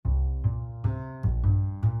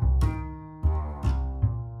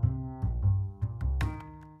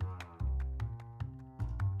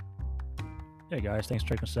Hey guys, thanks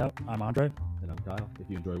for checking us out. I'm Andre. And I'm Kyle. If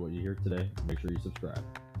you enjoyed what you hear today, make sure you subscribe.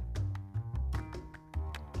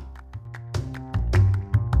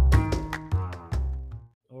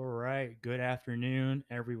 All right, good afternoon,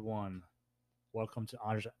 everyone. Welcome to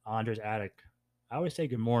Andre's Attic. I always say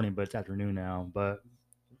good morning, but it's afternoon now. But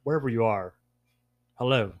wherever you are,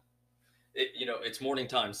 hello. It's morning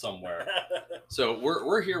time somewhere. So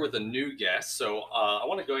we're here with a new guest. So I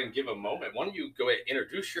want to go ahead and give a moment. Why don't you go ahead and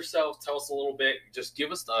introduce yourself? Tell us a little bit. Just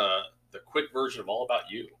give us the quick version of all about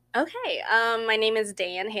you. Okay, my name is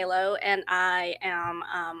Dan Halo, and I am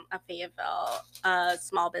a Fayetteville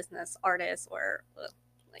small business artist, or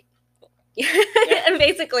like, and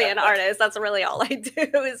basically an artist. That's really all I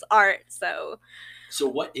do is art. So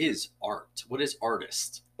what is art? What is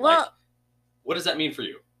artist? Well- what does that mean for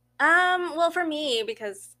you? well, for me,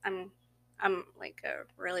 because I'm like a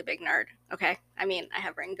really big nerd. Okay, I mean, I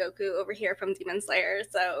have Rengoku over here from Demon Slayer,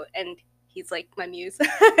 and he's like my muse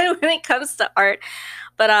when it comes to art.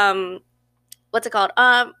 But what's it called?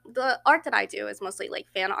 The art that I do is mostly like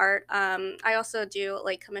fan art. I also do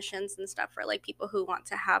like commissions and stuff for like people who want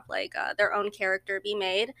to have like their own character be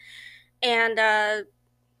made, and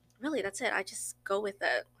really that's it. I just go with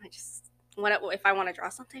it. If I want to draw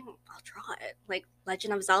something, I'll draw it. Like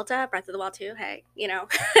Legend of Zelda, Breath of the Wild 2. Hey, I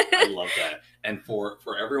love that. And for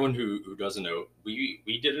everyone who doesn't know, we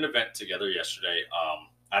did an event together yesterday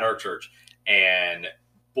at our church, and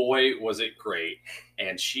boy was it great.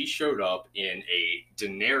 And she showed up in a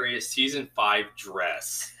Daenerys season 5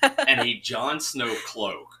 dress and a Jon Snow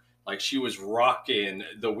cloak. Like she was rocking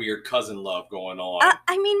the weird cousin love going on.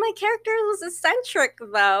 I mean, my character was eccentric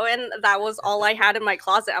though, and that was all I had in my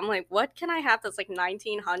closet. I'm like, what can I have that's like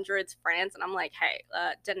 1900s France? And I'm like, hey,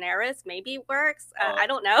 Daenerys maybe works. I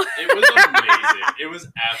don't know. It was amazing. It was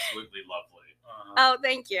absolutely lovely. Oh,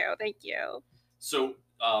 thank you. So,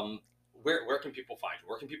 where can people find you?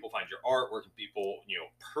 Where can people find your art? Where can people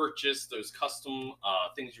purchase those custom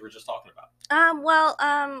things you were just talking about?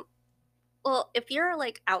 Well, if you're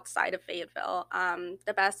like outside of Fayetteville,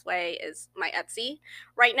 the best way is my Etsy.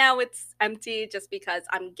 Right now it's empty just because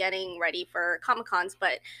I'm getting ready for Comic Cons,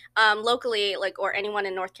 but locally, like, or anyone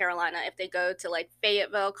in North Carolina, if they go to like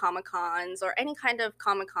Fayetteville Comic Cons or any kind of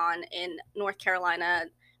Comic Con in North Carolina,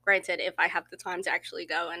 granted, if I have the time to actually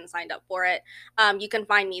go and signed up for it, you can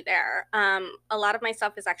find me there. A lot of my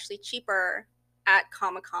stuff is actually cheaper at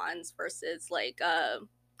Comic Cons versus like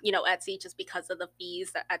Etsy, just because of the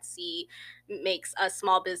fees that Etsy makes a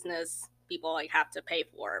small business people like have to pay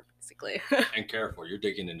for, basically. And careful, you're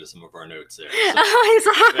digging into some of our notes there. Oh,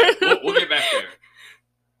 sorry. We'll get back there.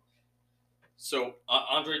 So,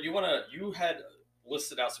 Andre, you had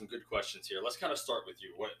listed out some good questions here. Let's kind of start with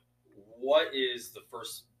you. What is the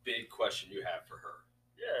first big question you have for her?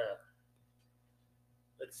 Yeah.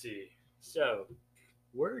 Let's see. So,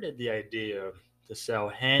 where did the idea to sell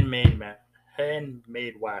handmade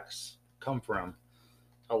wax come from,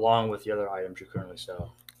 along with the other items you currently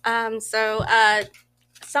sell?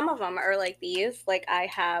 Some of them are like these. Like I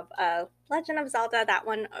have Legend of Zelda. That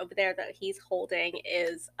one over there that he's holding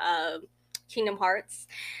is Kingdom Hearts.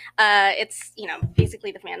 It's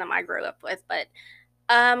basically the fandom I grew up with. But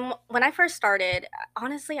when I first started,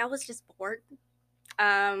 honestly, I was just bored.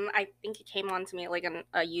 I think it came on to me like a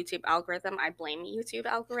YouTube algorithm. I blame YouTube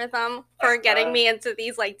algorithm for getting me into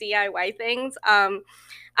these like DIY things.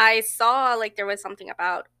 I saw like there was something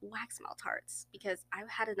about wax melt tarts because I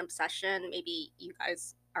had an obsession. Maybe you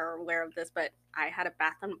guys are aware of this, but I had a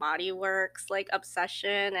Bath and Body Works like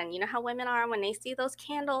obsession, and you know how women are when they see those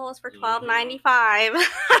candles for $12.95.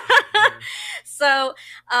 So,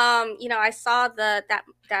 I saw that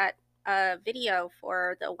video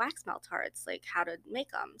for the wax melt tarts, like how to make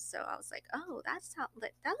them. So I was like, oh, that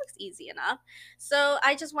looks easy enough. So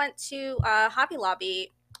I just went to Hobby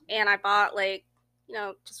Lobby and I bought like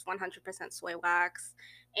just 100% soy wax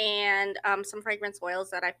and some fragrance oils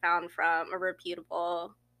that I found from a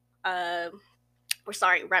reputable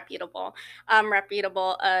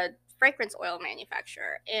fragrance oil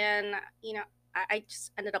manufacturer. And I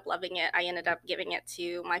just ended up loving it. I ended up giving it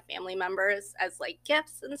to my family members as like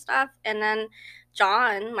gifts and stuff. And then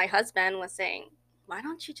John, my husband, was saying, why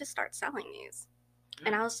don't you just start selling these?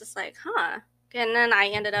 And I was just like, huh. And then I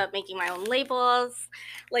ended up making my own labels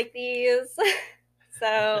like these.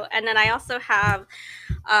 And then I also have,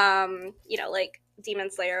 like Demon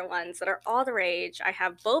Slayer ones that are all the rage. I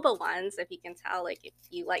have boba ones, if you can tell, like if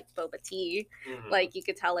you like boba tea, like you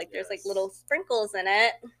could tell like there's like little sprinkles in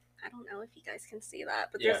it. I don't know if you guys can see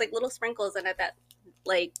that, but there's like little sprinkles in it that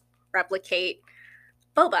like replicate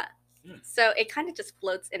boba. So it kind of just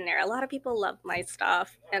floats in there. A lot of people love my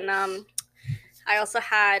stuff. And I also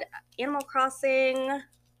had Animal Crossing.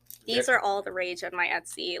 These are all the rage on my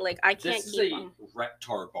Etsy. Like, I can't This is keep a them.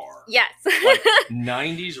 Reptar bar. Yes. Like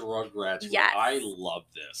 90s Rugrats. Yes. I love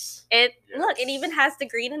this. Look, it even has the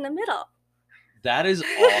green in the middle. That is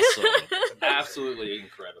awesome. Absolutely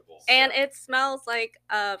incredible. And it smells like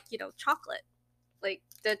chocolate. Like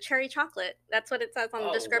the cherry chocolate. That's what it says on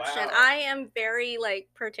the description. Wow. I am very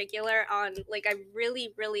particular on I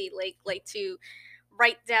really like to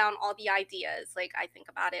write down all the ideas. Like, I think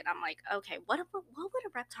about it. I'm like, okay, what would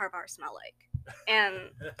a Reptar bar smell like?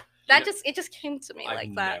 And that it just came to me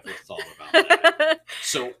like that. I've never thought about that.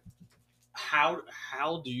 So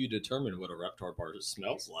how do you determine what a Reptar bar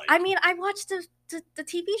smells like? I mean, I watched the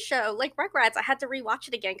TV show like Rugrats. I had to rewatch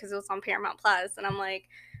it again because it was on Paramount Plus, and I'm like,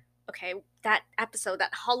 okay, that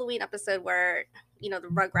Halloween episode where the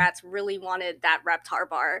Rugrats really wanted that Reptar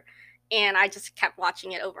bar. And I just kept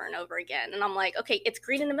watching it over and over again. And I'm like, okay, it's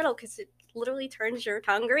green in the middle because it literally turns your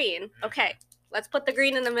tongue green. Okay, let's put the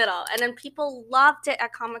green in the middle. And then people loved it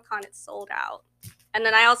at Comic-Con. It sold out. And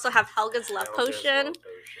then I also have Helga's Love Potion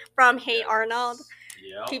from Hey Arnold.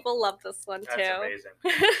 Yeah. People love this one too. That's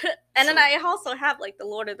amazing. And then I also have like the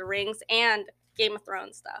Lord of the Rings and Game of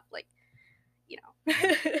Thrones stuff. Like,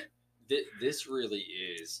 This really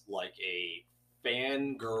is like a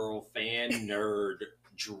fangirl, fan nerd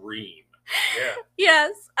dream. Yeah.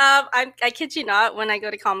 Yes. I kid you not, when I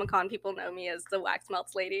go to Comic-Con, people know me as the Wax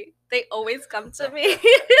Melts lady. They always come to me.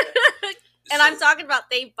 And I'm talking about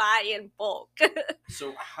they buy in bulk.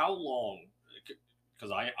 So how long,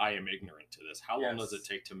 because I am ignorant to this, how long does it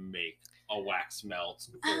take to make a wax melt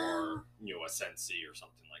or a Scentsy or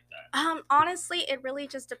something like that? Honestly, it really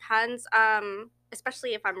just depends.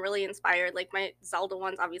 Especially if I'm really inspired. Like my Zelda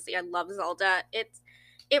ones, obviously I love Zelda.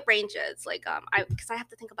 It ranges. Like because I have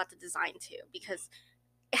to think about the design too, because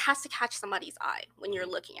it has to catch somebody's eye when you're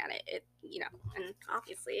looking at it. And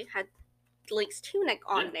obviously it had Link's tunic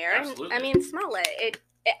on there. Absolutely. I mean, smell it.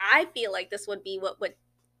 I feel like this would be what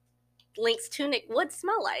Link's tunic would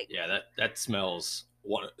smell like. Yeah, that smells.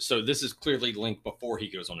 So this is clearly Link before he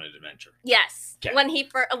goes on an adventure. Yes, okay.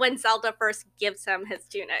 when Zelda first gives him his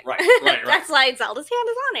tunic. Right. That's why Zelda's hand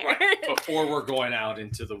is on it. Right. Before we're going out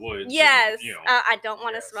into the woods. Yes, and, I don't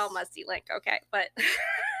want to smell musty Link. Okay, but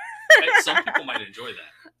some people might enjoy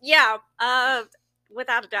that. Yeah,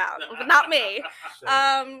 without a doubt, but not me.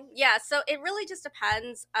 Yeah, so it really just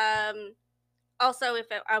depends. Also, if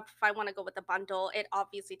I want to go with the bundle, it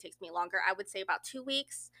obviously takes me longer. I would say about 2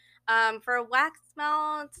 weeks. For a wax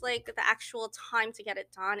melt, like the actual time to get it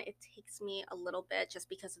done, it takes me a little bit just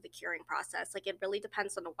because of the curing process. Like, it really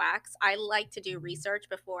depends on the wax. I like to do research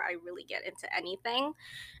before I really get into anything.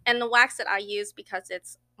 And the wax that I use, because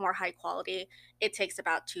it's more high quality, it takes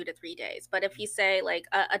about 2 to 3 days. But if you say like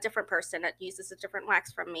a different person that uses a different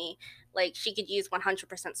wax from me, like she could use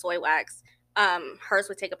 100% soy wax, hers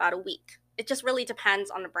would take about a week. It just really depends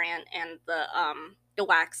on the brand and the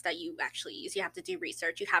wax that you actually use. You have to do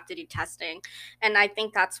research, you have to do testing, and I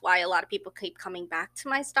think that's why a lot of people keep coming back to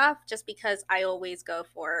my stuff, just because I always go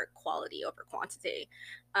for quality over quantity.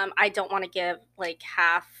 I don't want to give like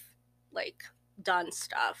half like done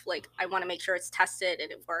stuff. Like, I want to make sure it's tested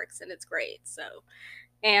and it works and it's great. So,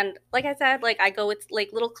 and like I said, like I go with like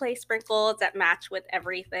little clay sprinkles that match with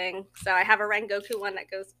everything. So I have a Rengoku one that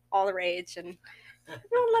goes all the rage, and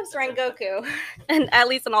everyone loves Rengoku, and at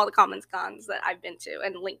least in all the Comic Cons that I've been to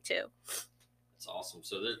and linked to. That's awesome.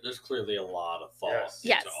 So there's clearly a lot of thought yes.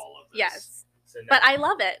 into all of this. Yes. So now, But I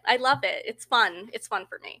love it. I love it. It's fun. It's fun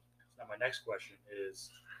for me. Now my next question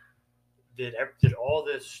is: Did all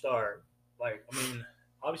this start? Like, I mean,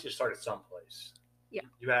 obviously it started someplace. Yeah.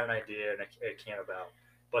 You had an idea and it came about.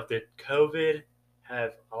 But did COVID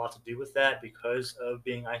have a lot to do with that because of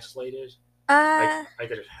being isolated? Like,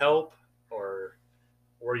 did it help, or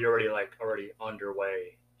were you already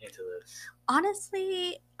underway into this?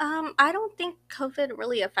 Honestly, I don't think COVID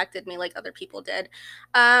really affected me like other people did,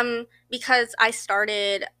 because I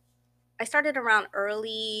started around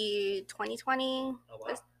early 2020. Oh,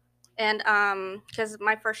 wow. And because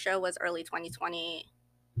my first show was early 2020,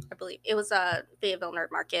 I believe it was a Fayetteville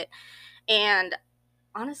Nerd Market, and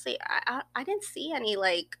honestly, I didn't see any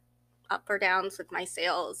like up or downs with my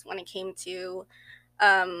sales when it came to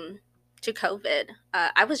COVID.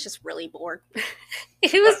 I was just really bored.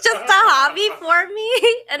 It was just a hobby for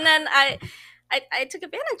me, and then I took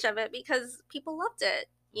advantage of it because people loved it,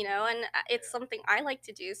 and it's something I like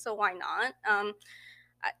to do, so why not?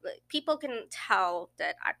 People can tell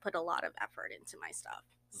that I put a lot of effort into my stuff,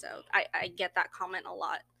 so I get that comment a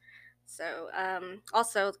lot. So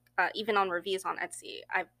also, even on reviews on Etsy,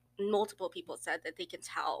 multiple people said that they can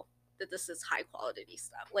tell that this is high quality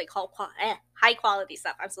stuff, like high quality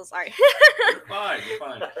stuff. I'm so sorry. You're fine. You're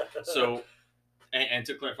fine. So, and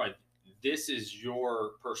to clarify, this is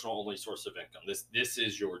your personal only source of income. This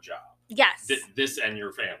is your job. Yes. This and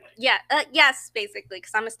your family. Yeah. Yes, basically,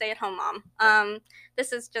 because I'm a stay-at-home mom.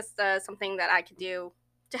 This is just something that I can do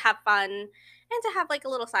to have fun and to have like a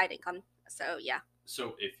little side income. So yeah.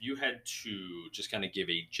 So if you had to just kind of give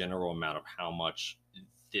a general amount of how much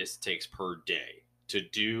this takes per day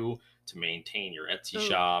to maintain your Etsy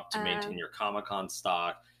shop, to maintain your Comic-Con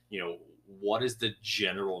stock, what is the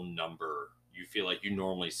general number you feel like you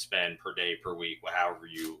normally spend per day, per week, however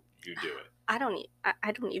you do it? I don't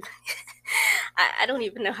even I don't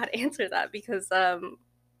even know how to answer that because I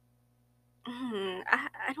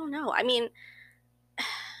don't know. I mean,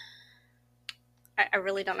 I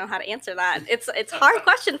really don't know how to answer that. It's a hard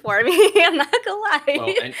question for me. I'm not gonna lie.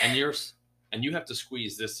 Well, and you have to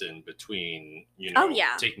squeeze this in between,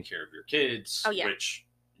 taking care of your kids, which,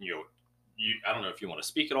 I don't know if you want to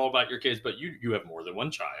speak at all about your kids, but you have more than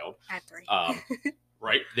one child. I have 3.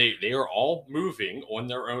 Right? They are all moving on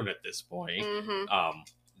their own at this point. Mm-hmm.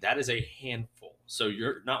 That is a handful. So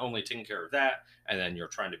you're not only taking care of that, and then you're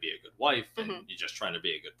trying to be a good wife, and you're just trying to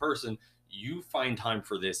be a good person. You find time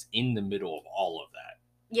for this in the middle of all of that.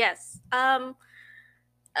 Yes.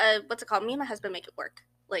 What's it called? Me and my husband make it work.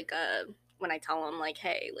 Like, when I tell him, like,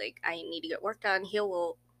 hey, like, I need to get work done, he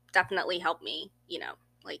will definitely help me,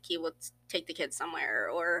 like he would take the kids somewhere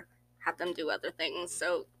or have them do other things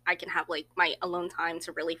so I can have like my alone time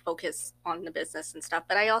to really focus on the business and stuff.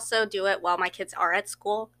 But I also do it while my kids are at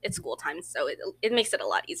school. It's school time, so it makes it a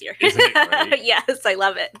lot easier. Isn't it great? Yes, I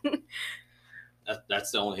love it. That's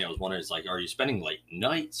the only thing I was wondering is, like, are you spending late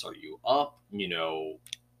nights? Are you up?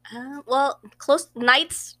 Well, close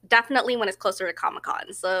nights definitely when it's closer to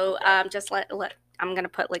Comic-Con. So just let I'm gonna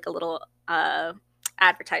put like a little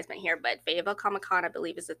advertisement here, but Fayetteville Comic-Con I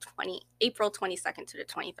believe is April 22nd to the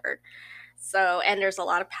 23rd. So, and there's a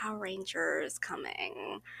lot of Power Rangers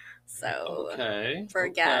coming. So for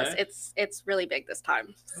guests, it's really big this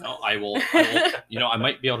time. So. No, I will. I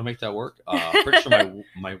might be able to make that work. Pretty sure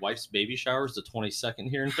my wife's baby shower is the 22nd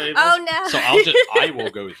here in Fayetteville. Oh no! So I will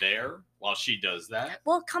go there while she does that.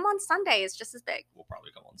 Well, come on Sunday. It's just as big. We'll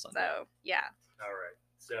probably come on Sunday. So yeah. All right.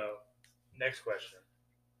 So next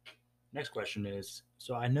question is,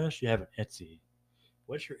 so I noticed you have an Etsy.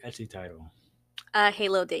 What's your Etsy title?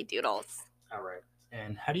 Halo Day Doodles. All right.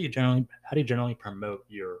 And how do you generally promote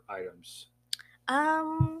your items?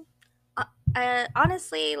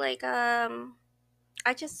 Honestly, like I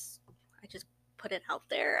just put it out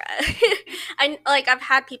there. I've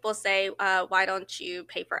had people say, why don't you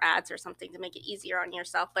pay for ads or something to make it easier on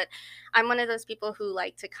yourself? But I'm one of those people who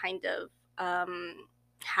like to kind of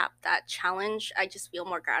have that challenge. I just feel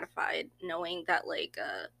more gratified knowing that like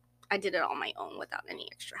I did it on my own without any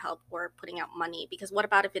extra help or putting out money, because what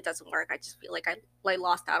about if it doesn't work? I just feel like I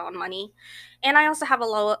lost out on money. And I also have a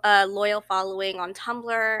loyal following on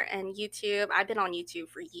Tumblr and YouTube. I've been on YouTube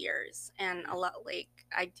for years, and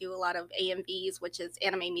I do a lot of AMVs, which is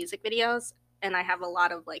anime music videos, and I have a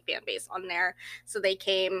lot of like fan base on there. So they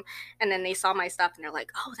came and then they saw my stuff and they're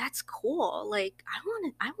like, oh, that's cool. Like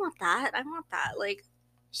I want that. Like,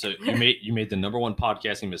 so you made the number one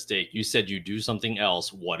podcasting mistake. You said you do something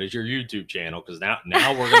else. What is your YouTube channel? Because now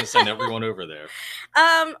we're going to send everyone over there.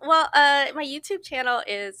 My YouTube channel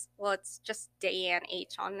is, it's just Diane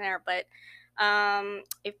H on there. But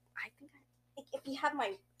if you have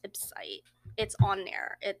my website, it's on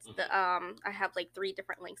there. It's I have like 3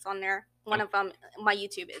 different links on there. One of them, my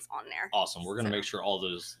YouTube is on there. Awesome. We're going to make sure all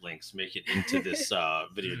those links make it into this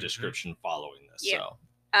video description following this. Yeah. So.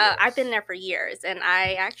 Yes. I've been there for years, and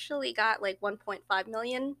I actually got like 1.5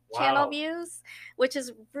 million channel views, which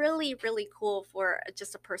is really, really cool for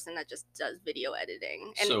just a person that just does video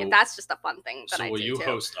editing. And that's just a fun thing that I do. So will you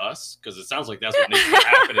host us? Because it sounds like that's what needs to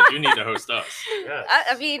happen is you need to host us. Yes.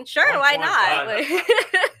 I mean, sure, why not?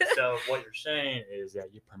 So what you're saying is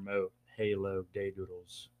that you promote Halo Day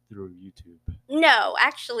Doodles through YouTube. No,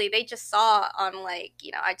 actually, they just saw on I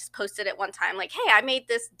just posted it one time, like, hey, I made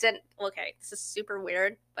this. Okay, this is super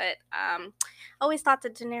weird, but always thought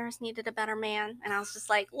that Daenerys needed a better man, and I was just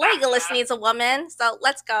like, Legolas needs a woman, so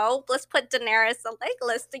let's go. Let's put Daenerys and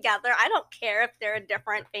Legolas together. I don't care if they're a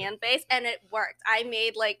different fan base, and it worked. I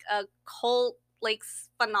made like a cult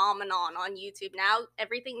phenomenon on YouTube. Now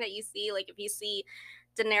everything that you see, like if you see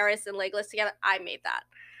Daenerys and Legolas together, I made that.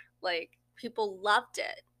 Like people loved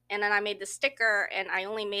it. And then I made the sticker, and I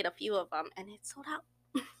only made a few of them, and it sold out.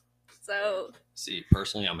 So. See,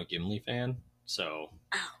 personally, I'm a Gimli fan, so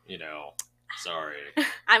Sorry.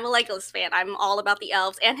 I'm a Legolas fan. I'm all about the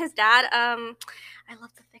elves and his dad. I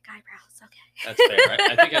love the thick eyebrows. Okay. That's fair.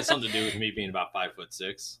 I think it has something to do with me being about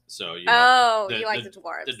 5'6". So you know, Oh, the- you like the- the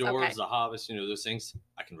dwarves. the dwarves, Okay. the hobbits, those things,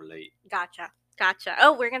 I can relate. Gotcha.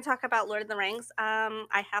 Oh, we're gonna talk about Lord of the Rings.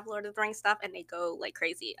 I have Lord of the Rings stuff, and they go like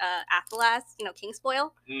crazy. Athelas,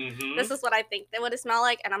 Kingspoil. Mm-hmm. This is what I think that would it smell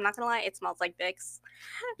like, and I'm not gonna lie, it smells like Vicks.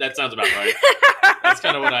 That sounds about right. That's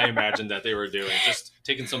kind of what I imagined that they were doing. Just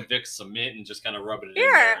taking some Vicks, some mint, and just kind of rubbing it in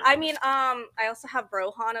Here, there. I mean, I also have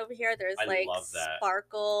Rohan over here. There's I like love that.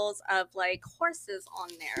 sparkles of like horses on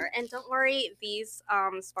there, and don't worry, these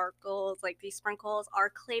sparkles, like these sprinkles, are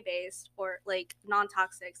clay based or like non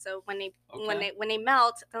toxic. So when they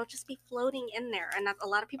melt, they'll just be floating in there, and a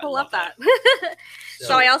lot of people love that.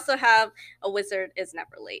 So I also have a wizard is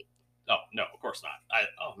never late. Oh no, of course not.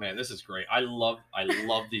 Oh man, this is great. I love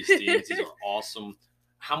these themes. These are awesome.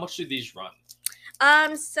 How much do these run?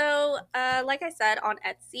 So like I said, on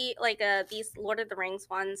Etsy, like these Lord of the Rings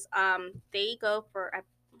ones, they go for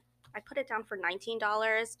I put it down for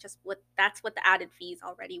 $19, that's with the added fees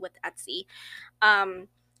already with Etsy.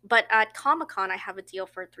 But at Comic-Con I have a deal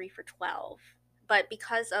for 3 for $12. But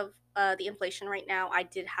because of the inflation right now, I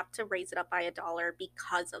did have to raise it up by $1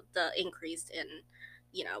 because of the increase in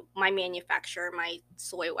my manufacturer, my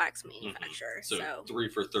soy wax manufacturer. So So 3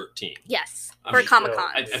 for 13. yes, I for mean,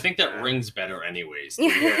 Comic-Con. I think that rings better anyways. 3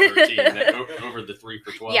 for 13 over the 3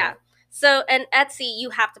 for 12. Yeah. So, and Etsy, you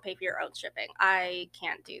have to pay for your own shipping. I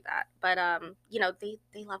can't do that, but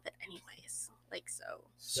they love it anyways. Like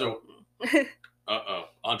So,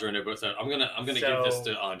 Andre, no, both. I'm gonna give this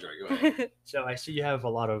to Andre. Go ahead. So I see you have a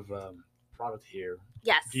lot of product here.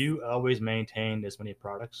 Yes. Do you always maintain this many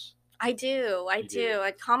products? I do. You do.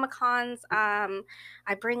 At Comic-Cons, I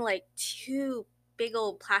bring like 2 big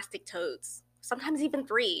old plastic totes, sometimes even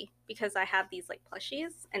 3, because I have these like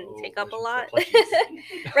plushies and they take up a lot.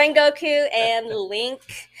 Rengoku and Link.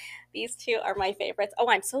 These 2 are my favorites. Oh,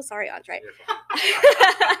 I'm so sorry, Andre.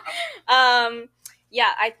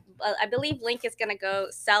 Yeah, I believe Link is gonna go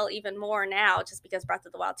sell even more now, just because Breath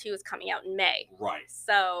of the Wild 2 is coming out in May. Right.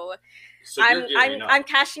 So I'm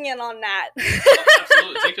cashing in on that.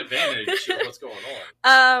 Absolutely, take advantage of what's going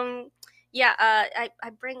on. Yeah, I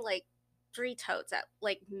bring like 3 totes at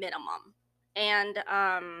like minimum, and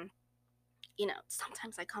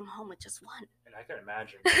sometimes I come home with just 1. And I can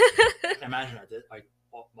imagine like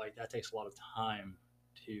that takes a lot of time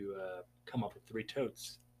to come up with 3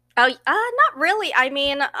 totes. Oh, not really. I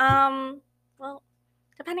mean, well,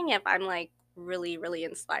 depending if I'm like really, really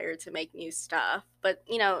inspired to make new stuff. But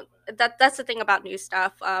that's the thing about new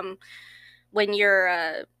stuff. When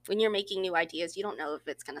you're making new ideas, you don't know if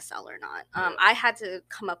it's gonna sell or not. I had to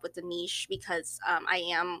come up with a niche because I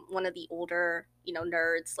am one of the older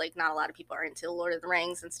nerds. Like, not a lot of people are into Lord of the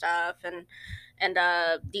Rings and stuff, and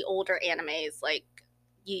the older animes like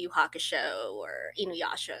Yu Yu Hakusho or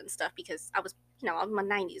Inuyasha and stuff, because I'm a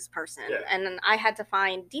 90s person. Yeah. And then I had to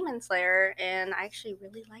find Demon Slayer, and I actually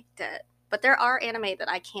really liked it. But there are anime that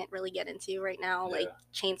I can't really get into right now, like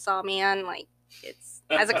Chainsaw Man. Like, it's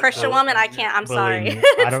as a Christian woman, I can't. I'm sorry.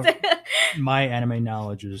 Believe me, my anime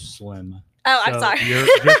knowledge is slim. Oh, I'm So sorry. You're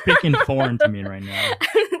speaking foreign to me right now.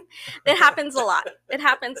 It happens a lot.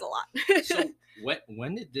 So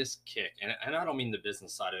when did this kick? And I don't mean the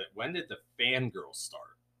business side of it. When did the fangirl start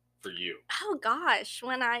for you? Oh gosh,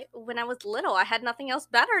 when I was little, I had nothing else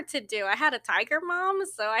better to do. I had a tiger mom,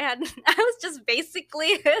 so I was just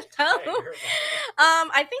basically at home.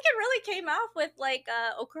 I think it really came out with like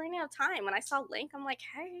Ocarina of Time. When I saw Link, I'm like,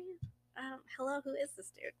 hey, hello, who is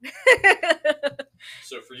this dude?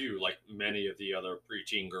 So for you, like many of the other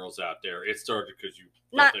preteen girls out there, it started because you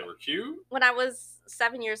Not- thought they were cute. When I was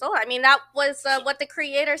 7 years old, I mean, that was what the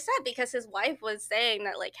creator said, because his wife was saying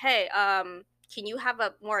that, like, hey, can you have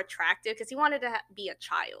a more attractive, because he wanted to be a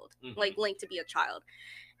child, like Link to be a child.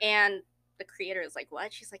 And the creator is like,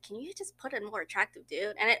 what? She's like, can you just put a more attractive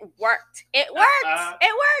dude? And it worked. It worked.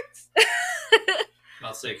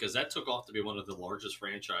 I'll say, because that took off to be one of the largest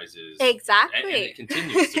franchises. Exactly. And it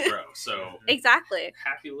continues to grow. So Exactly.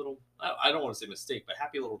 happy little, I don't want to say mistake, but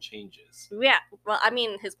happy little changes. Yeah. Well, I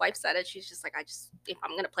mean, his wife said it. She's just like, if I'm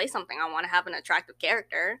going to play something, I want to have an attractive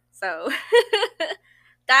character. So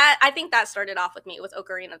I think that started off with me with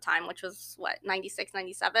Ocarina of Time, which was what, 96,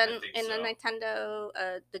 97 in the Nintendo,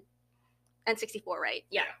 the N64, right?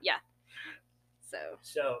 Yeah. So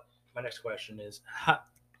my next question is,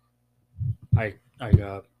 do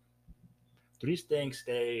these things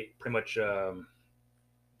stay pretty much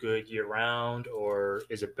good year round, or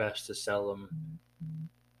is it best to sell them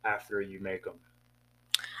after you make them?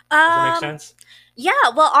 Does that make Um, sense? yeah,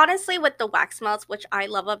 well, honestly, with the wax melts, which I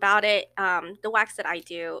love about it, the wax that I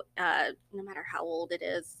do, no matter how old it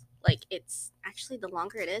is, like it's actually the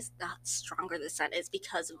longer it is, the stronger the scent is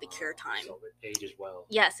because of the cure time. So it ages well.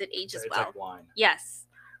 Yes, it ages It's well. like wine. Yes.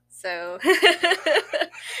 So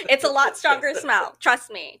it's a lot stronger smell.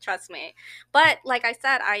 Trust me. Trust me. But like I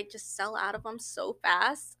said, I just sell out of them so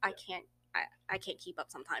fast. I can't keep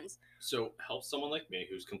up sometimes. So help someone like me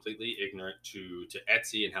who's completely ignorant to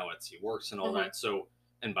Etsy and how Etsy works and all Mhm. that. So,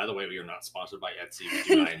 and by the way, we are not sponsored by Etsy. We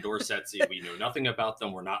do not endorse Etsy. We know nothing about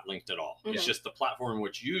them. We're not linked at all. It's Mhm. just the platform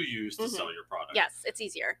which you use to Mhm. sell your product. Yes, it's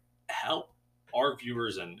easier. Help our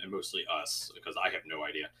viewers and mostly us, because I have no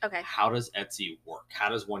idea. Okay. How does Etsy work? How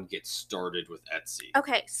does one get started with Etsy?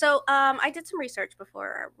 Okay, so I did some research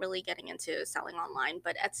before really getting into selling online,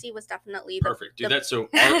 but Etsy was definitely Perfect. Do the that so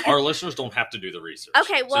our listeners don't have to do the research.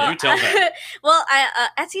 Okay, well, so you tell them. well,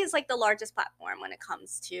 Etsy is like the largest platform when it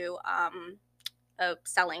comes to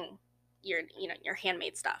selling your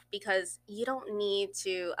handmade stuff, because you don't need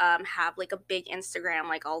to have like a big Instagram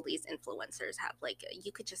like all these influencers have. Like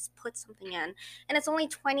you could just put something in, and it's only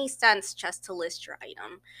 20 cents just to list your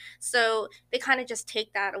item. So they kind of just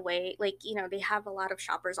take that away. Like they have a lot of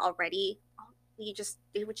shoppers already.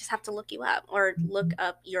 They would just have to look you up or look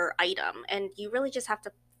up your item, and you really just have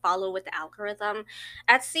to follow with the algorithm.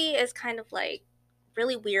 Etsy is kind of like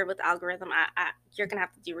really weird with algorithm. You're gonna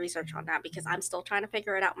have to do research on that because I'm still trying to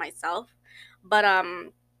figure it out myself. But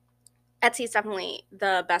Etsy is definitely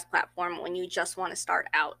the best platform when you just want to start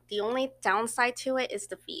out. The only downside to it is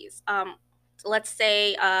the fees. Let's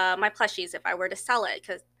say my plushies, if I were to sell it,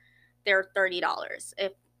 because they're $30.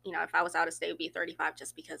 If I was out of state, it would be 35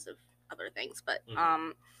 just because of other things. But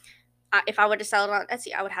if I were to sell it on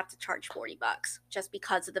Etsy, I would have to charge $40 just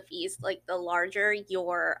because of the fees. Like the larger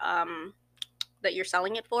your that you're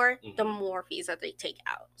selling it for, the more fees that they take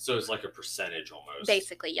out. So it's like a percentage almost.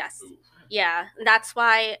 Basically, yes. Ooh. Yeah, that's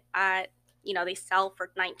why they sell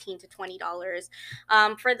for $19 to $20.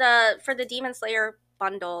 For the Demon Slayer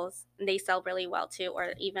bundles, they sell really well too.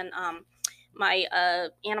 Or even my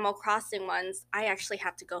Animal Crossing ones, I actually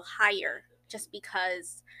have to go higher just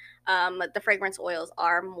because the fragrance oils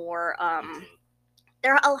are more.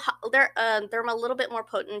 They're a little bit more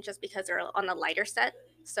potent just because they're on the lighter set,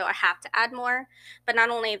 so I have to add more. But not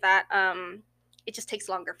only that, it just takes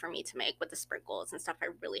longer for me to make with the sprinkles and stuff. I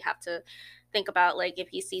really have to think about, like,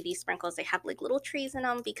 if you see these sprinkles, they have like little trees in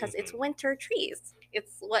them because it's winter trees.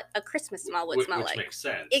 It's what a Christmas smell would smell which like. Makes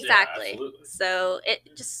sense. Exactly. Yeah, absolutely. So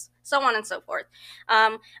it just so on and so forth.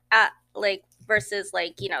 Like versus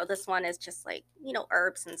like this one is just like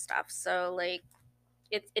herbs and stuff. So like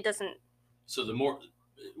it doesn't. So the more,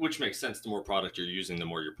 which makes sense, the more product you're using, the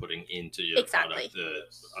more you're putting into your Exactly.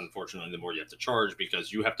 product. Unfortunately, the more you have to charge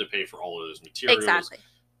because you have to pay for all of those materials. Exactly.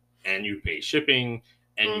 And you pay shipping,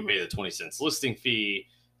 and you pay the 20 cents listing fee.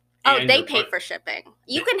 Oh, they pay for shipping.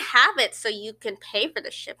 You can have it so you can pay for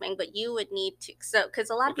the shipping, but you would need to. So, because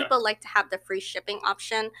a lot of people like to have the free shipping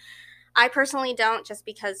option. I personally don't, just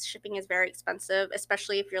because shipping is very expensive,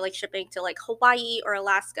 especially if you're like shipping to like Hawaii or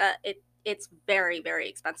Alaska. It's very, very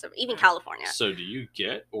expensive, even California. So do you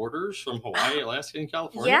get orders from Hawaii, Alaska, and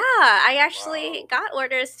California? Yeah, I actually got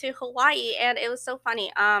orders to Hawaii, and it was so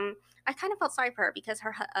funny. I kind of felt sorry for her because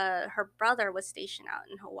her brother was stationed out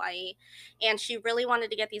in Hawaii, and she really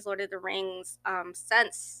wanted to get these Lord of the Rings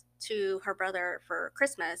scents to her brother for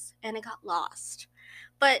Christmas, and it got lost.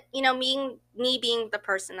 But me being the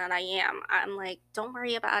person that I am, I'm like, don't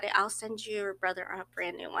worry about it. I'll send your brother a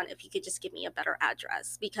brand new one if you could just give me a better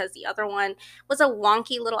address, because the other one was a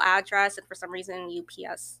wonky little address, and for some reason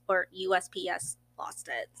UPS or USPS lost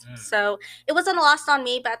it. So it wasn't lost on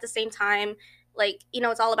me, but at the same time, like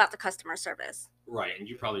it's all about the customer service. Right, and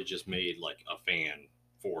you probably just made like a fan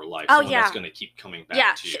for life. Oh, someone yeah. that's going to keep coming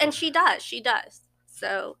back to you. And she does.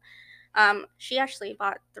 So she actually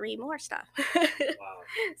bought 3 more stuff. Wow.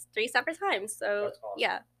 3 separate times. So That's awesome.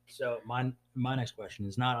 yeah. So my next question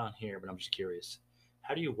is not on here, but I'm just curious.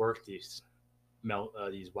 How do you work these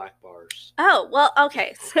wax bars? Oh, well,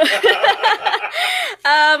 okay.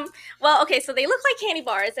 Well, okay, so they look like candy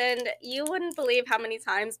bars, and you wouldn't believe how many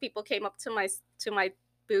times people came up to my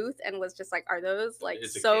booth and was just like, are those like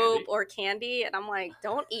soap candy? or candy? And I'm like,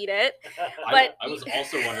 don't eat it. I was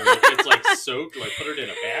also wondering if it's like soap. Do I put it in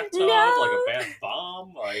a bathtub, like a bath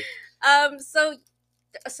bomb? Like so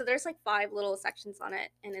there's like 5 little sections on it,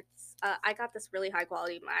 and it's I got this really high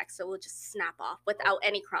quality wax, so it will just snap off without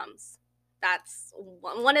any crumbs. That's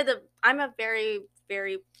one of the. I'm a very,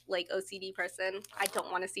 very like OCD person. I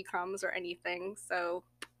don't want to see crumbs or anything, so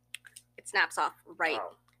it snaps off right.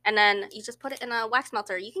 Wow. and then you just put it in a wax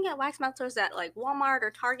melter. You can get wax melters at like Walmart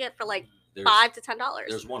or Target for like There's, $5 to $10.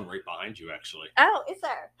 There's one right behind you, actually. Oh, is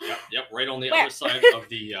there? Yep, right on the Where? other side of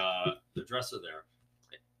the dresser there.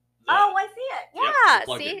 Oh, I see it. Yep, Yeah, the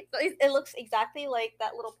plug-in. see, it looks exactly like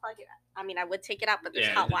that little plug-in. I mean, I would take it out, but there's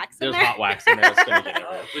Yeah, hot wax in There's there. hot wax in there. It's gonna get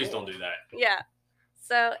everywhere. Please don't do that. Yeah.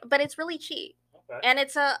 So, but it's really cheap, Okay. and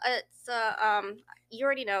it's a you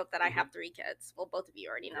already know that I have 3 kids. Well, both of you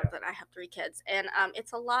already know that I have 3 kids, and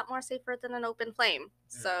it's a lot more safer than an open flame.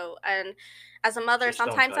 So, and as a mother, Just don't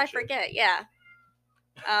sometimes I touch it. forget. Yeah.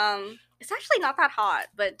 It's actually not that hot,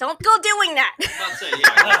 but don't go doing that. I'm about to say,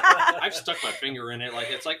 yeah, I've stuck my finger in it.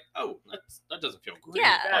 Like it's like, oh, that doesn't feel great.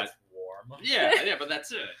 Yeah. That's warm. Yeah, but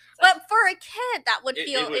that's it. But for a kid, that would It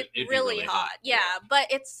feel would- it'd be really really hot. hot, Yeah, yeah. but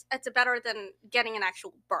it's better than getting an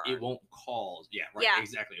actual burn. It won't cause. Yeah, right. Yeah.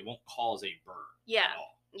 Exactly. It won't cause a burn. Yeah. At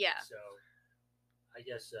all. Yeah. So, I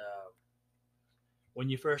guess when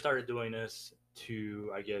you first started doing this,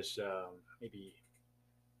 to I guess maybe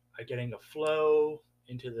getting a flow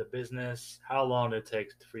into the business, how long did it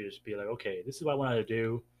take for you to just be like, okay, this is what I wanted to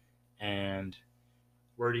do, and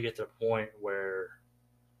where do you get to the point where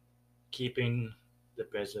keeping the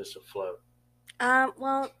business afloat?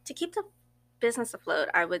 Well, to keep the business afloat,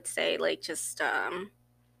 I would say like just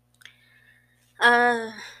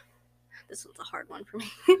this one's a hard one for me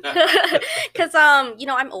because you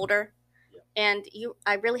know, I'm older. And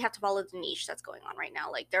I really have to follow the niche that's going on right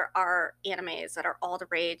now. Like there are animes that are all the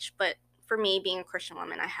rage, but for me, being a Christian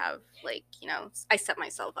woman, I have like, you know, I set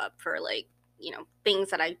myself up for like, you know, things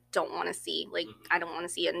that I don't want to see. Like I don't want to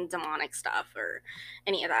see any demonic stuff or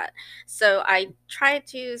any of that. So I try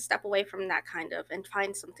to step away from that kind of and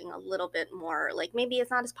find something a little bit more like maybe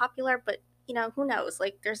it's not as popular, but you know, who knows?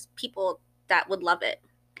 Like there's people that would love it.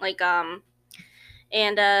 Like and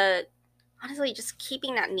honestly, just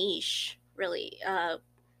keeping that niche. Really, I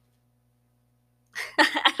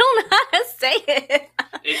don't know how to say it.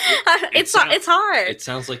 It's hard. It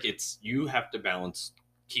sounds like you have to balance.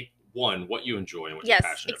 Keep one, what you enjoy and what Yes, you're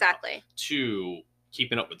passionate exactly. about. 2,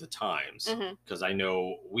 keeping up with the times. Because I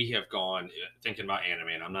know we have gone thinking about anime,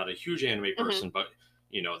 and I'm not a huge anime person, but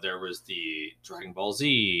you know, there was the Dragon Ball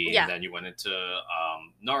Z, and then you went into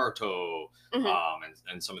Naruto,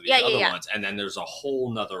 and some of these other ones, and then there's a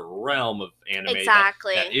whole nother realm of anime that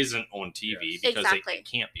isn't on TV because they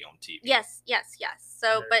can't be on TV. Yes.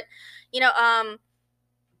 So, but you know,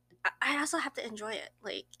 I also have to enjoy it.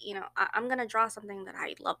 Like, you know, I'm gonna draw something that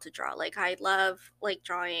I love to draw. Like, I love like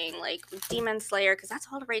drawing like Demon Slayer because that's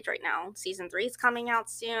all the rage right now. Season 3 is coming out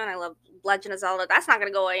soon. I love Legend of Zelda. That's not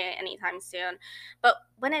gonna go away anytime soon. But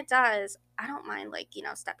when it does, I don't mind like, you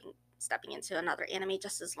know, stepping into another anime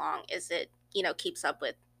just as long as it, you know, keeps up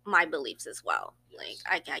with my beliefs as well. Like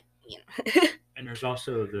I you know. And there's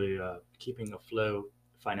also the keeping afloat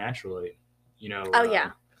financially. You know. Oh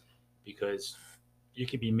yeah. Because you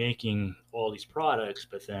could be making all these products,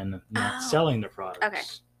 but then not selling the products. Okay.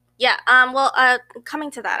 Yeah. Well, coming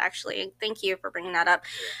to that, actually, thank you for bringing that up.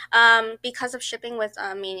 Because of shipping with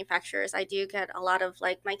manufacturers, I do get a lot of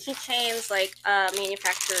like my keychains, like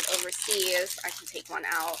manufactured overseas. I can take one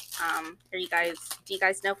out. Do you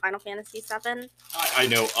guys know Final Fantasy VII? I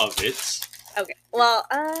know of it. Okay. Well,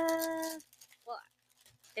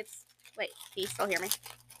 it's. Wait, can you still hear me?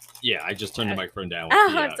 Yeah, I just turned the microphone down.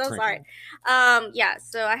 I'm so sorry. Yeah,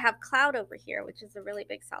 so I have Cloud over here, which is a really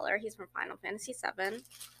big seller. He's from Final Fantasy VII.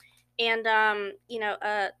 And, you know,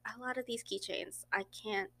 a lot of these keychains I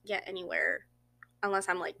can't get anywhere unless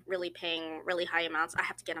I'm, like, really paying really high amounts. I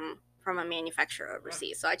have to get them from a manufacturer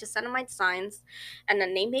overseas. So I just send them my designs, and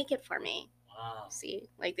then they make it for me. Wow. See?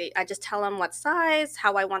 Like, I just tell them what size,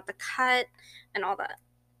 how I want the cut, and all that.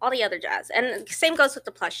 All the other jazz. And same goes with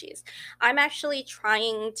the plushies. I'm actually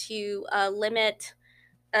trying to limit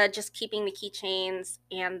just keeping the keychains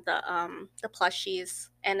and the plushies,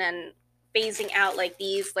 and then phasing out like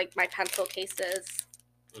these, like my pencil cases,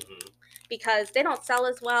 because they don't sell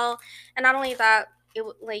as well. And not only that,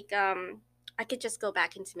 I could just go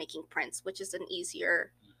back into making prints, which is an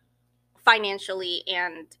easier financially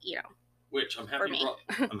and, you know. Which I'm happy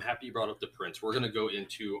you brought up the prints. We're going to go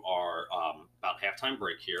into our about halftime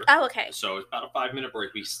break here. Oh, okay. So it's about a 5-minute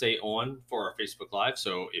break. We stay on for our Facebook Live.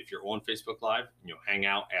 So if you're on Facebook Live, you know, hang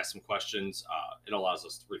out, ask some questions. It allows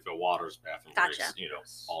us to refill waters, bathroom breaks, you know,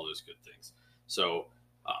 all those good things. So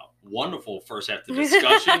wonderful first half of the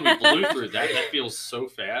discussion. We blew through that. That feels so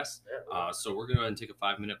fast. So we're going to go ahead and take a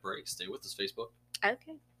 5-minute break. Stay with us, Facebook.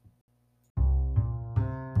 Okay.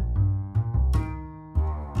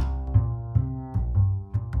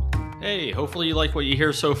 Hey, hopefully you like what you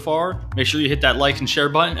hear so far. Make sure you hit that like and share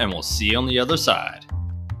button, and we'll see you on the other side.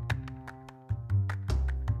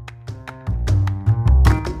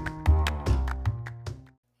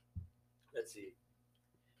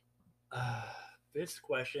 this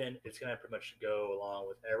question is gonna pretty much go along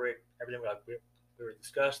with everything we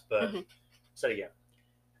discussed, but Mhm. say it again.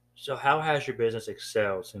 So, how has your business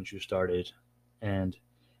excelled since you started, and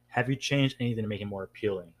have you changed anything to make it more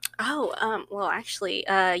appealing? Oh, well, actually,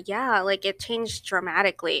 yeah, like it changed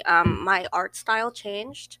dramatically. My art style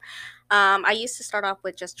changed. I used to start off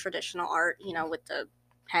with just traditional art, with the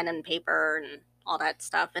pen and paper and all that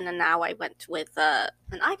stuff, and then now I went with an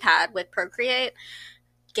iPad with Procreate.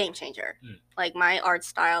 Game changer. Mm. Like my art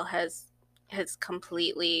style has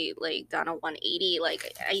completely like done a 180.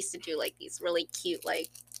 Like I used to do like these really cute like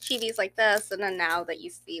chibis like this, and then now that you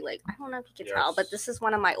see like I don't know if you can tell, but Yes. this is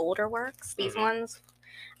one of my older works. These Mhm. ones,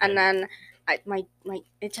 and then my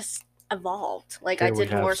it just evolved. Like Here I we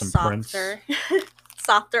did have more some softer,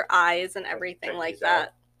 softer eyes and Check everything like these out.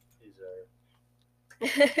 that. These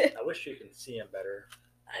are. I wish you could see them better.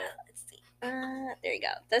 Let's see. There you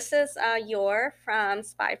go. This is Yor from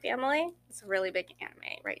Spy Family. It's a really big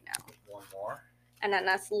anime right now. One more. And then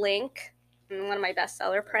that's Link, one of my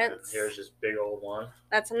bestseller prints. Here's this big old one.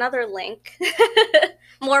 That's another Link,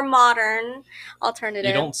 more modern alternative.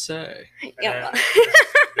 You don't say. And Yeah. then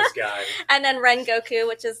this guy. And then Rengoku,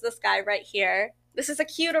 which is this guy right here. This is a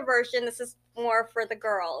cuter version. This is more for the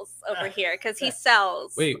girls over here because he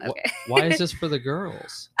sells. Wait, why is this for the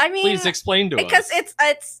girls? I mean, Please explain to because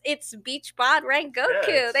us. it's Beach Bod Rengoku.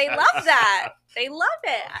 Yes. They love that. They love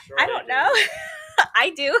it. I'm sure I they don't do. know. I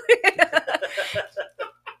do.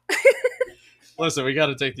 Listen, we got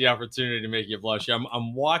to take the opportunity to make you blush.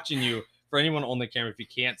 I'm watching you. For anyone on the camera, if you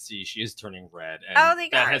can't see, she is turning red, and Oh, they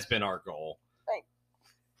got that it. has been our goal.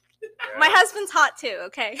 My husband's hot too.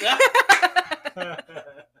 Okay.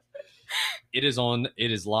 It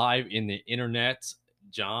is live in the internet.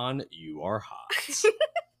 John, you are hot.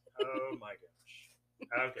 Oh my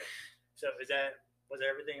gosh. Okay. So was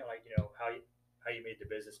everything like how you made the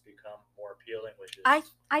business become more appealing, which is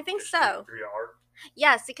I think just so. through your art?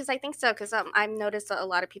 Yes, because I think so. Because I've noticed that a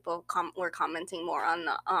lot of people were commenting more on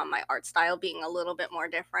my art style being a little bit more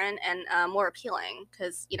different and more appealing.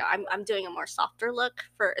 Because I'm doing a more softer look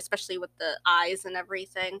for, especially with the eyes and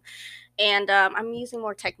everything, and I'm using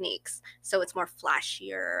more techniques, so it's more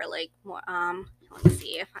flashier. Like more. Let's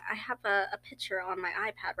see if I have a picture on my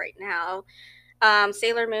iPad right now.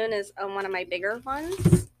 Sailor Moon is one of my bigger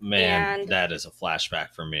ones. Man, And- that is a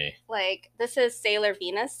flashback for me. Like this is Sailor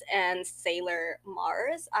Venus and Sailor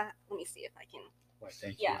Mars. Let me see if I can. Why,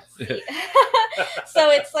 thank Yeah. you. see. So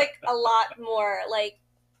it's like a lot more like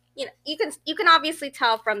you can obviously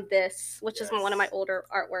tell from this, which is one of my Yes. older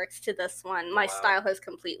artworks, to this one. My Wow. style has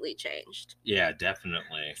completely changed. Yeah,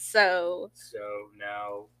 definitely. So So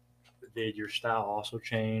now, did your style also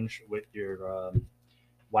change with your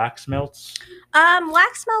wax melts?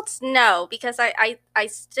 wax melts, no, because I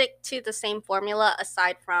stick to the same formula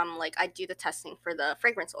aside from like I do the testing for the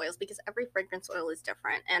fragrance oils because every fragrance oil is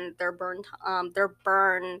different and their burn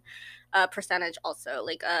percentage also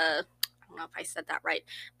like I don't know if I said that right,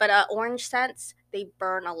 but orange scents, they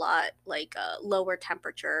burn a lot like lower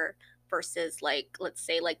temperature versus like let's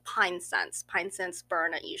say like pine scents. Pine scents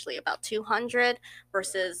burn at usually about 200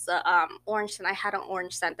 versus orange scent. I had an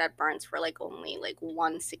orange scent that burns for like only like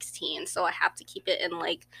 116. So I have to keep it in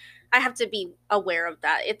like I have to be aware of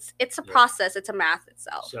that. It's a Yeah. process. It's a math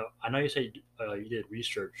itself. So I know you said you did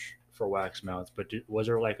research for wax melts, but was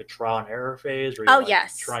there like a trial and error phase? Or Oh,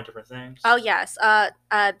 yes. trying different things? Oh yes.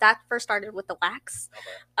 That first started with the wax.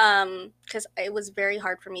 Okay. Because it was very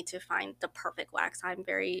hard for me to find the perfect wax. I'm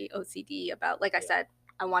very OCD about, like I Yeah. said,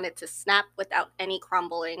 I want it to snap without any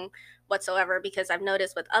crumbling whatsoever. Because I've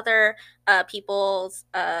noticed with other people's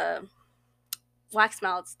wax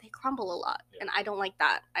melts, they crumble a lot, Yeah. and I don't like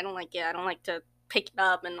that. I don't like it. I don't like to pick it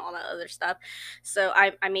up and all that other stuff. So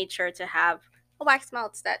I made sure to have a wax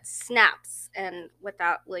melts that snaps and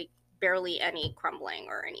without like barely any crumbling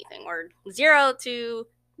or anything, or 0 to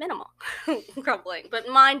minimal crumbling, but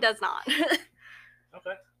mine does not.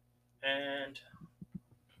 Okay. And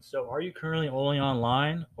so, are you currently only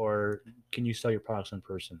online, or can you sell your products in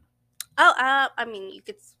person? I mean, you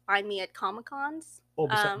could find me at Comic Cons. Well,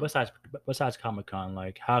 besides Comic Con,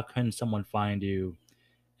 like how can someone find you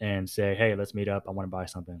and say, "Hey, let's meet up. I want to buy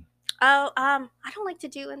something." I don't like to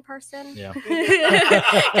do in person. Yeah. Because you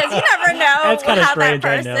never know That's kind of how that strange,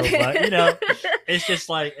 I know, person- but It's just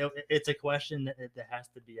like it's a question that has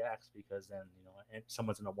to be asked because then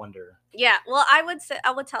someone's gonna wonder. Yeah, well, I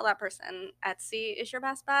would tell that person Etsy is your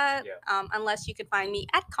best bet. Yeah. Unless you could find me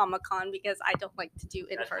at Comic-Con because I don't like to do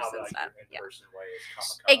That's in-person probably like stuff. your Yeah. in-person way is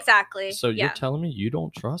Comic-Con. Exactly. So yeah. you're telling me you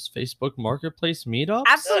don't trust Facebook Marketplace meetups?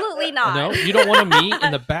 Absolutely not. No, you don't want to meet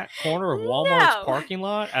in the back corner of Walmart's No. parking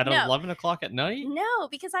lot at No. 11 o'clock at night? No,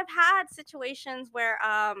 because I've had situations where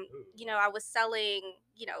I was selling,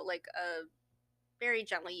 like a very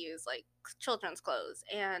gently used like children's clothes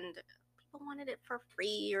and people wanted it for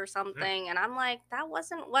free or something and I'm like, that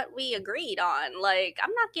wasn't what we agreed on. Like,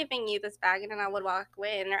 I'm not giving you this bag. And then I would walk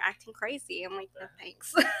away and they're acting crazy. I'm like, no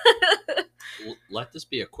thanks. Let this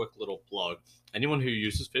be a quick little plug. Anyone who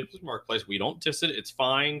uses Facebook Marketplace, we don't diss it. It's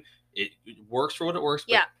fine. It works for what it works.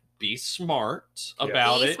 But Yeah. be smart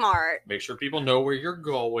about it. Be smart. Make sure people know where you're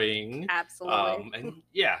going. Absolutely. And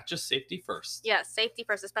yeah, just safety first. Yeah, safety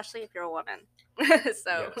first, especially if you're a woman.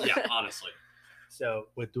 So Yeah, honestly. So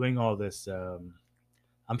with doing all this,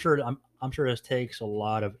 I'm sure this takes a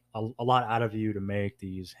lot out of you to make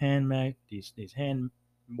these hand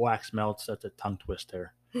wax melts. That's a tongue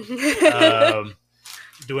twister.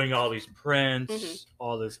 Doing all these prints,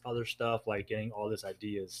 all this other stuff, like getting all these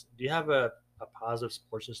ideas. Do you have a positive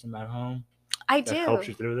support system at home? I that do. helps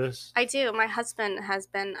you through this? I do. My husband has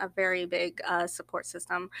been a very big support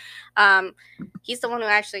system. He's the one who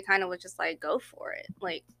actually kind of was just like, go for it.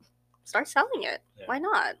 Like, start selling it. Yeah. Why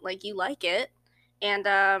not? Like, you like it. And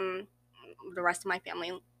the rest of my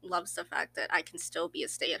family loves the fact that I can still be a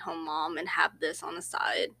stay-at-home mom and have this on the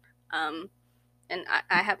side. And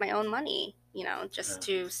I have my own money, just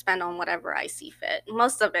to spend on whatever I see fit.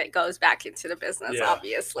 Most of it goes back into the business,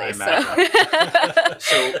 obviously.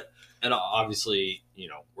 So, and obviously,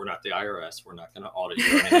 we're not the IRS. We're not going to audit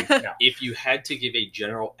you or anything. No. If you had to give a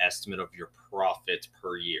general estimate of your profits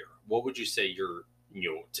per year, what would you say you're,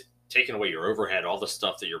 taking away your overhead, all the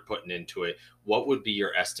stuff that you're putting into it, what would be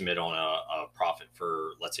your estimate on a profit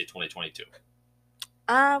for, let's say, 2022?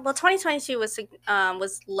 Well, 2022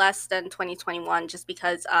 was less than 2021 just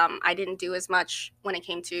because I didn't do as much when it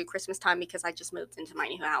came to Christmas time because I just moved into my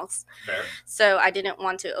new house. Fair. So I didn't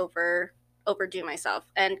want to overdo myself.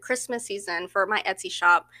 And Christmas season for my Etsy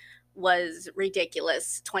shop was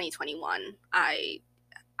ridiculous. 2021, I'm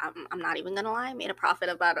not even gonna lie, I made a profit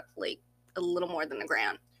of about like a little more than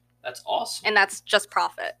 $1,000. That's awesome. And that's just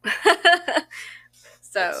profit.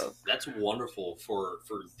 So that's wonderful for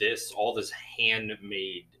all this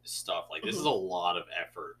handmade stuff. Like, this is a lot of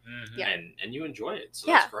effort, Yeah. and you enjoy it, so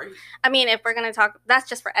Yeah. that's great. I mean, if we're gonna talk, that's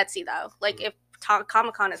just for Etsy though. Like, if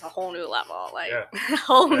Comic-Con is a whole new level, like a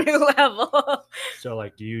whole new level. So,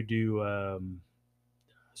 like, do you do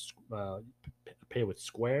pay with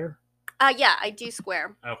Square? Yeah, I do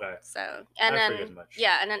Square. Okay. So, and then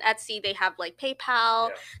Etsy, they have like PayPal.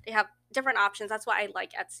 Yeah. They have different options. That's why I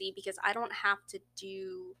like Etsy because I don't have to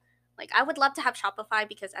do like I would love to have Shopify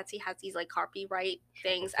because Etsy has these like copyright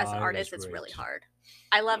things. As an Shopify artist, is it's great. really hard.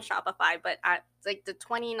 I love Shopify, but it's like the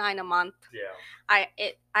 $29 a month. Yeah. I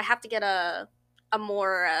have to get a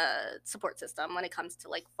more support system when it comes to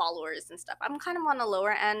like followers and stuff. I'm kind of on the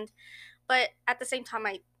lower end, but at the same time,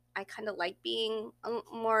 I kind of like being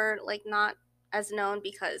more like not as known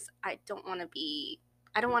because I don't want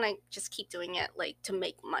to just keep doing it like to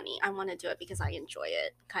make money. I want to do it because I enjoy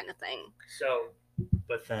it, kind of thing. So,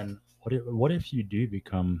 but then what if you do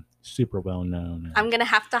become super well known? I'm gonna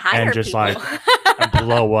have to hire and just people. like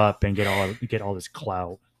blow up and get all this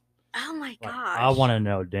clout. Oh my Like, gosh! I want to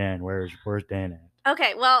know Dan. Where's Dan at?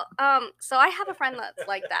 Okay, well, so I have a friend that's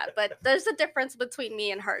like that, but there's a difference between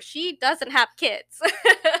me and her. She doesn't have kids,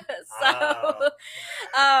 so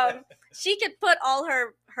she could put all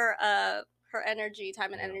her energy,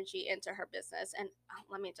 time and energy into her business. And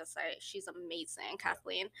let me just say, she's amazing,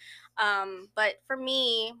 Kathleen. But for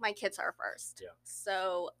me, my kids are first. Yeah.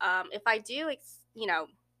 So if I do,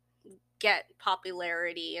 get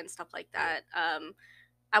popularity and stuff like that,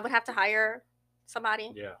 I would have to hire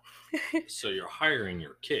somebody. Yeah. So you're hiring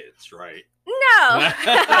your kids, right? No.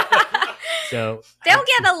 So they'll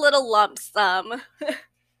get a little lump sum.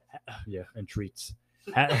 Yeah, and treats.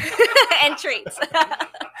 And treats.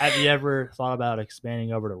 Have you ever thought about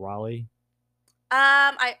expanding over to Raleigh?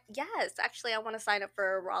 Yes, actually I want to sign up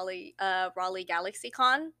for Raleigh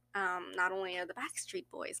GalaxyCon. Not only are the Backstreet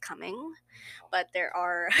Boys coming, but there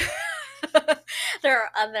are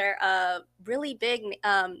other really big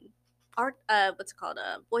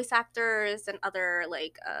voice actors and other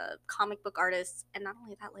like comic book artists, and not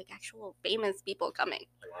only that, like actual famous people coming.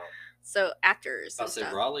 Wow. So actors. I'll and say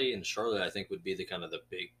stuff. Raleigh and Charlotte, I think, would be the kind of the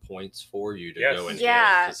big points for you to Yes. go in.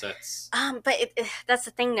 Yeah. Because that's But that's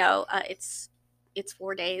the thing, though. It's it's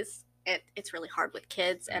 4 days. It's really hard with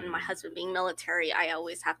kids, and my husband being military, I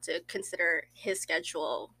always have to consider his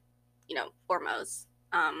schedule, foremost.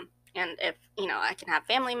 And if I can have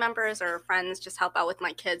family members or friends just help out with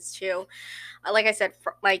my kids too. Like I said,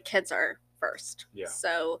 my kids are first. Yeah.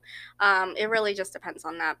 So it really just depends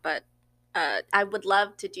on that. But I would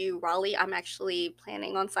love to do Raleigh. I'm actually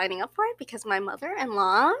planning on signing up for it because my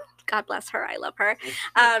mother-in-law, God bless her, I love her,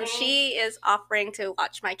 she is offering to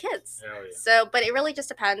watch my kids. Hell yeah. So, but it really just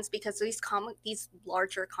depends because these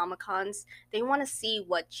larger Comic-Cons, they want to see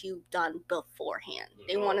what you've done beforehand.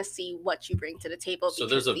 They want to see what you bring to the table. So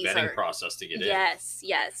there's a these vetting process to get in.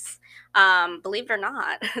 Yes. Believe it or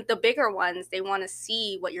not, the bigger ones, they want to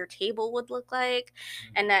see what your table would look like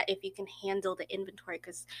and that if you can handle the inventory.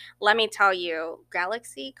 Because let me tell you,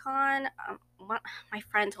 GalaxyCon, my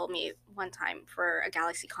friend told me one time for a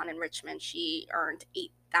GalaxyCon in Richmond, she earned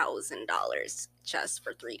 $8,000 just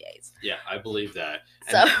for 3 days. Yeah, I believe that.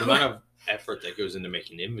 And the amount of effort that goes into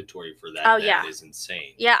making inventory for that, is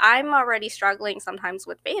insane. Yeah, I'm already struggling sometimes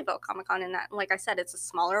with Fayetteville Comic Con, and that, like I said, it's a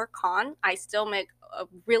smaller con. I still make a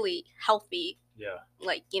really healthy,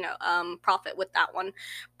 profit with that one,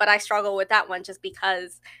 but I struggle with that one just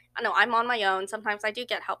because I know I'm on my own. Sometimes I do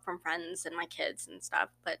get help from friends and my kids and stuff,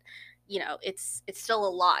 but it's still a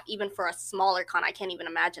lot, even for a smaller con. I can't even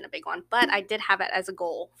imagine a big one, but I did have it as a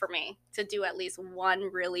goal for me to do at least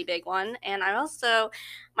one really big one. And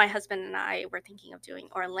my husband and I were thinking of doing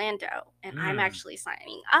Orlando, and I'm actually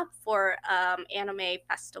signing up for Anime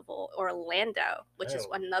Festival Orlando, which is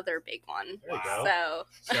another big one. There you go.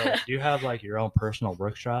 So do you have like your own personal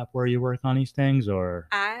workshop where you work on these things, or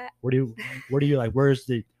where do you like, where's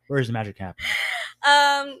the magic happening?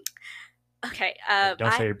 Okay.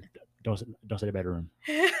 Don't say the bedroom.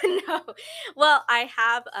 No. Well, I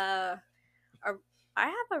have a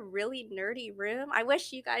really nerdy room. I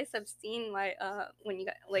wish you guys have seen my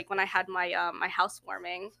when I had my my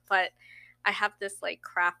housewarming, but I have this like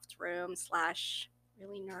craft room /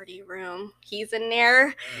 really nerdy room. He's in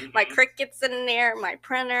there. My Cricket's in there. My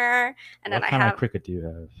printer, and then what kind of Cricket do you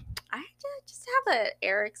have? I just have a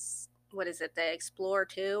Eric's. What is it? The Explorer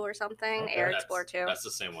 2 or something? Okay. Air Explorer 2. That's the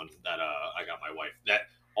same one that I got my wife. That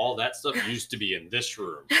all that stuff used to be in this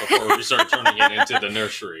room before we started turning it into the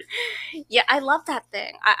nursery. Yeah, I love that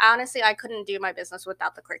thing. I couldn't do my business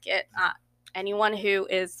without the Cricket. Anyone who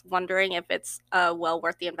is wondering if it's well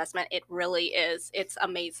worth the investment, it really is. It's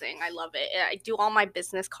amazing. I love it. I do all my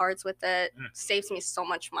business cards with it. Saves me so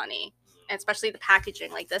much money, and especially the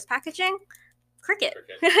packaging. Like this packaging, Cricket.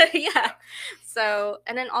 Yeah. So,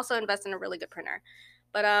 and then also invest in a really good printer.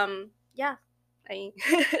 But yeah.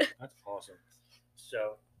 That's awesome.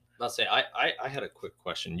 So I'll say I had a quick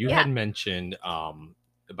question. You had mentioned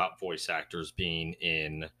about voice actors being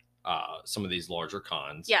in some of these larger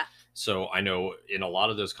cons. Yeah. So I know in a lot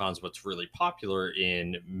of those cons, what's really popular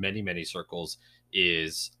in many, many circles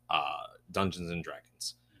is Dungeons and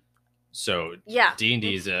Dragons. So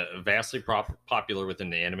D&D is vastly popular within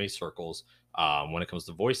the anime circles. When it comes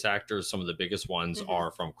to voice actors, some of the biggest ones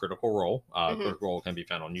are from Critical Role. Critical Role can be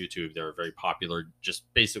found on YouTube. They're very popular. Just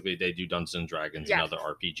basically, they do Dungeons and Dragons and other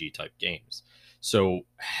RPG type games. So,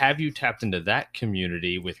 have you tapped into that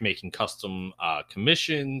community with making custom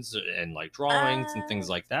commissions and like drawings and things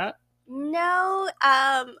like that? No,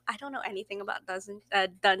 I don't know anything about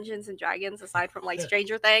Dungeons and Dragons aside from like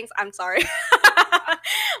Stranger Things. I'm sorry,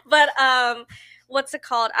 but what's it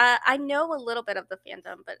called? I know a little bit of the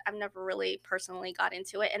fandom, but I've never really personally got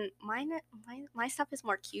into it. And my stuff is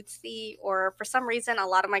more cutesy, or for some reason, a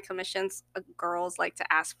lot of my commissions, girls like to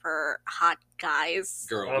ask for hot guys.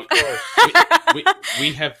 Girl, of course.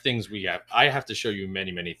 we have things I have to show you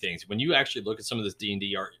many things. When you actually look at some of this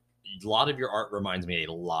D&D art, a lot of your art reminds me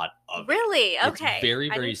a lot of really it. Okay. It's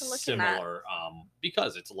very similar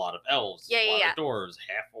because it's a lot of elves, a lot of dwarves,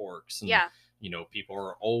 half orcs, and people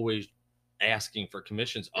are always asking for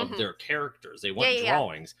commissions of their characters. They want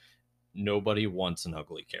drawings. Nobody wants an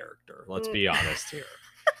ugly character. Let's be honest here.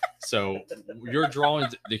 So your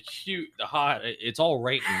drawings, the cute, the hot, it's all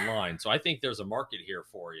right in line. So I think there's a market here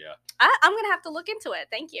for you. I'm gonna have to look into it.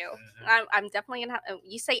 Thank you. I'm definitely gonna have.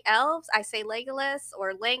 You say elves, I say Legolas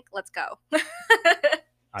or Link. Let's go.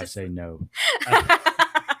 I say no. Well,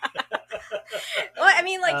 I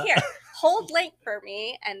mean, like here, hold Link for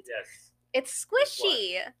me, and it's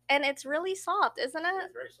squishy and it's really soft, isn't it?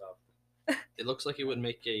 It's very soft. It looks like it would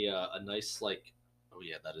make a nice like.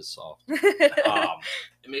 yeah, that is soft.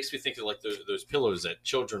 It makes me think of like those pillows that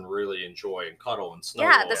children really enjoy and cuddle and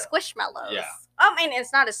snuggle. Yeah, the squishmallows. Yeah. I mean,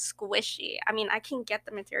 it's not as squishy. I mean, I can get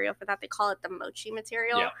the material for that. They call it the mochi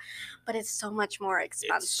material. Yeah. But it's so much more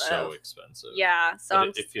expensive. It's so expensive. Yeah. So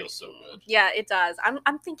But it feels so good. Yeah, it does.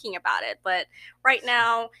 I'm thinking about it, but right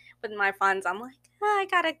now with my funds, I'm like, I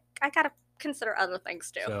gotta consider other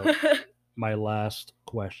things too. So- My last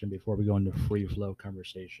question before we go into free flow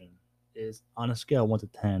conversation is, on a scale of 1 to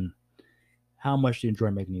 10, how much do you enjoy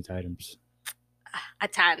making these items? A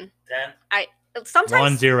 10. 10. Sometimes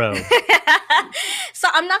 1 0. So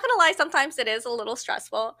I'm not gonna lie, sometimes it is a little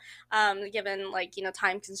stressful, given like,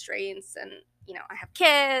 time constraints, and I have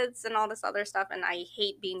kids and all this other stuff, and I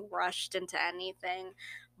hate being rushed into anything.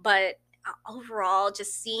 But overall,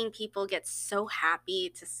 just seeing people get so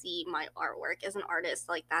happy to see my artwork as an artist,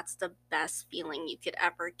 like, that's the best feeling you could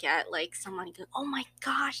ever get. Like, someone go, oh my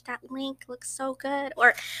gosh, that Link looks so good,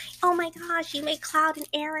 or oh my gosh, you made Cloud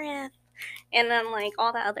and Aerith, and then like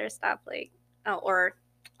all that other stuff, like, or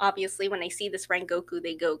obviously when they see this Rengoku,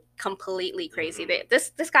 they go completely crazy.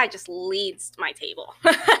 This guy just leads my table.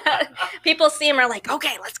 People see him are like,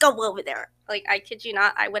 okay, let's go over there. Like, I kid you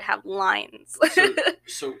not, I would have lines.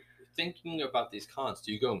 So thinking about these cons,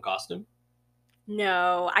 do you go in costume?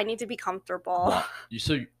 No, I need to be comfortable.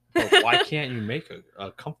 Why? Why can't you make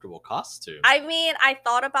a comfortable costume? I mean, I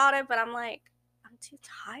thought about it, but I'm like, I'm too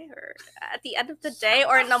tired at the end of the day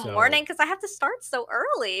or in the So- morning because I have to start so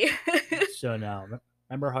early. So now,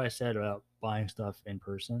 remember how I said about buying stuff in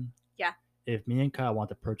person? Yeah. If me and Kyle want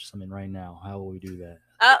to purchase something right now, how will we do that?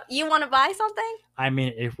 You want to buy something? I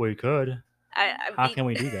mean, if we could, how can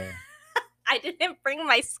we do that? I didn't bring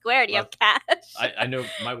my square. Do you have cash? I know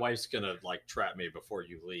my wife's gonna like trap me before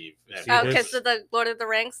you leave. And See, Oh, this- because of the Lord of the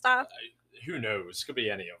Rings stuff? who knows? Could be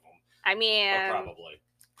any of them. I mean, Probably.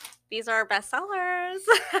 these are bestsellers.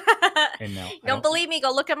 And no, I Don't believe me?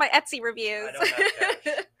 Go look at my Etsy reviews. I don't have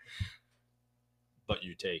cash. But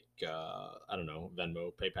you take I don't know,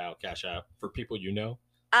 Venmo, PayPal, Cash App for people you know.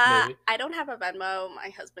 Maybe. I don't have a Venmo. My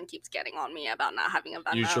husband keeps getting on me about not having a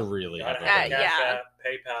Venmo. You should really have Gotta a have Venmo. yeah. Cash App,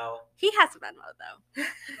 PayPal. He has a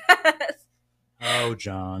Venmo though. Oh,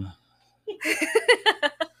 John.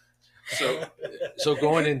 So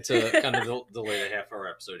going into kind of the later half of our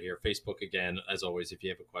episode here, Facebook again, as always, if you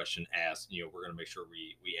have a question, ask. We're gonna make sure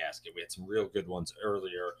we ask it. We had some real good ones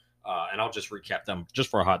earlier, and I'll just recap them just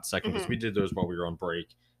for a hot second because we did those while we were on break.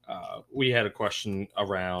 We had a question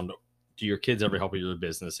around, do your kids ever help with your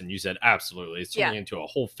business? And you said absolutely. It's turning into a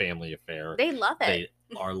whole family affair. They love it.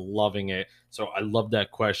 They are loving it. So I love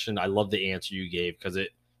that question. I love the answer you gave because it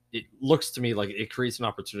looks to me like it creates an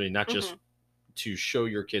opportunity not just to show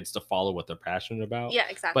your kids to follow what they're passionate about, Yeah,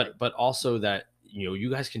 exactly. but also that you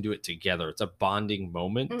guys can do it together. It's a bonding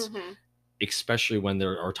moment, especially when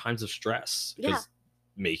there are times of stress. Because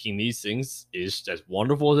making these things is as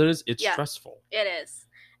wonderful as it is. It's stressful. It is.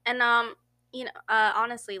 And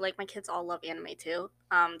honestly, like, my kids all love anime too.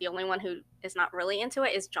 The only one who is not really into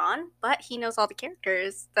it is John, but he knows all the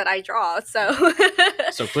characters that I draw. So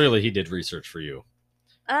So clearly he did research for you.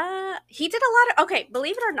 he did a lot of, okay,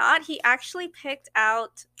 believe it or not, he actually picked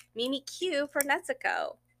out Mimikyu for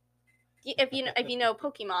Nezuko. If you know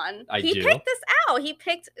Pokemon, he do. picked this out. He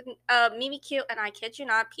picked Mimikyu, and I kid you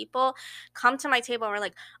not, people come to my table and were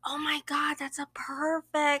like, "Oh my god, that's a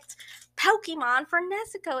perfect Pokemon for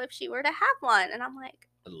Nezuko if she were to have one." And I'm like,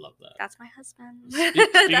 I love that. "That's my husband."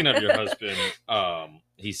 Speaking of your husband,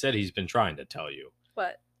 he said he's been trying to tell you.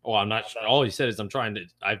 What? Well, I'm not sure. All he said is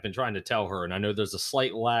I've been trying to tell her, and I know there's a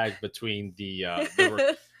slight lag between the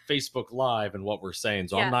Facebook Live and what we're saying,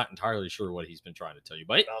 so Yeah. I'm not entirely sure what he's been trying to tell you.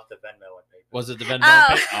 But About the Venmo and PayPal. was it the Venmo?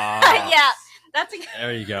 Oh, Ah, yeah, that's a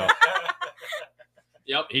There you go.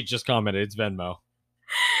 Yep, he just commented it's Venmo.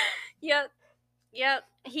 Yep.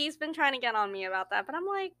 He's been trying to get on me about that, but I'm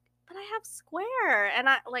like, but I have Square, and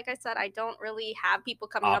like I said, I don't really have people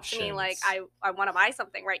coming up to me like, Options. I want to buy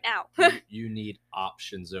something right now. You need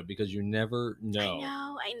options though, because you never know.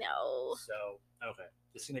 I know. So, okay.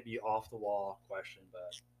 This is going to be off the wall question,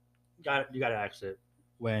 but you got to ask it.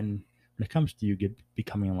 When it comes to you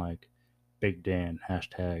becoming like Big Dan,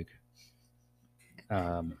 hashtag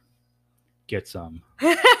get some.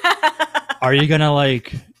 Are you going to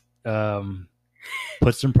like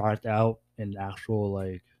put some product out in actual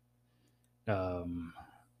like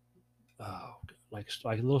like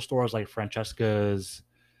little stores like Francesca's,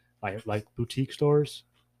 like boutique stores?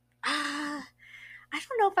 I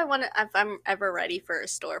don't know if I'm ever ready for a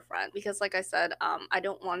storefront because, like I said, I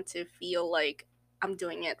don't want to feel like I'm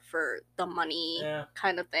doing it for the money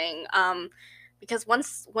kind of thing. because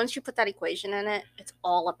once you put that equation in it, it's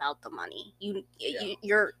all about the money. Yeah.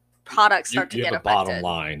 Your products You, start to you get have a bottom affected.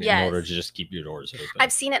 line in Yes. order to just keep your doors open.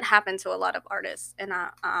 I've seen it happen to a lot of artists, and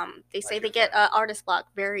they say Like they your get friend. artist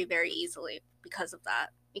block very, very easily because of that.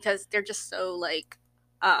 Because they're just so like,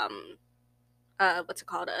 what's it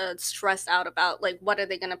called? Stressed out about like what are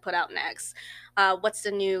they gonna put out next? What's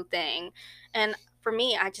the new thing? And for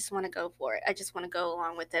me, I just want to go for it. I just want to go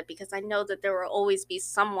along with it because I know that there will always be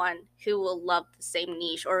someone who will love the same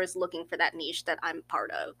niche or is looking for that niche that I'm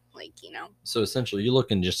part of. Like, you know. So essentially, you're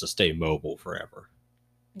looking just to stay mobile forever.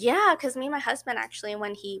 Yeah, because me and my husband actually,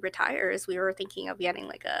 when he retires, we were thinking of getting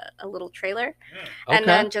like a little trailer and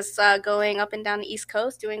then just going up and down the East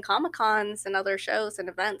Coast doing Comic Cons and other shows and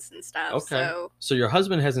events and stuff. Okay. So your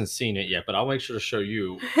husband hasn't seen it yet, but I'll make sure to show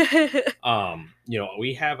you.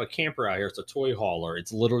 We have a camper out here. It's a toy hauler.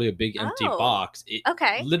 It's literally a big empty Oh, box. It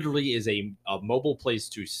okay. literally is a mobile place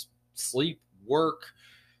to sleep, work,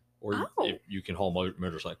 or Oh. if you can haul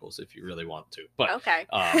motorcycles if you really want to. But Okay.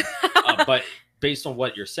 but based on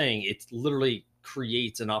what you're saying, it literally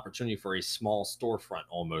creates an opportunity for a small storefront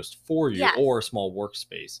almost for you, Yes. or a small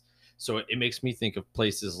workspace. So it makes me think of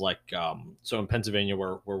places like so in Pennsylvania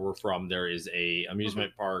where we're from, there is a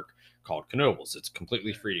amusement park called Knoebels. It's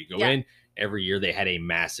completely free to go Yeah. in. Every year they had a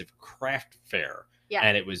massive craft fair, Yeah.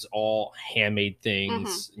 and it was all handmade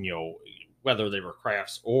things, whether they were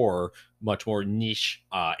crafts or much more niche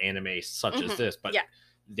anime such as this. But Yeah.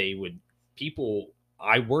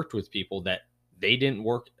 I worked with people that they didn't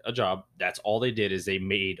work a job. That's all they did is they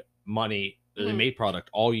made money. They Mhm. made product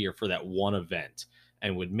all year for that one event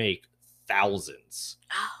and would make thousands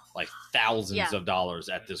Oh. of dollars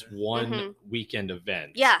at this one weekend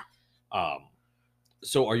event. Yeah.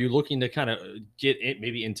 So are you looking to kind of get it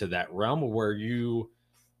maybe into that realm where you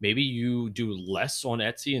do less on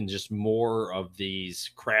Etsy and just more of these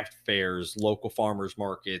craft fairs, local farmers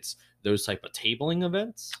markets, those type of tabling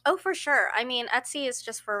events? Oh, for sure. I mean, Etsy is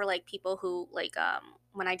just for like people who like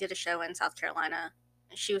when I did a show in South Carolina,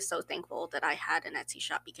 she was so thankful that I had an Etsy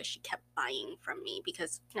shop because she kept buying from me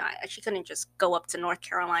because she couldn't just go up to North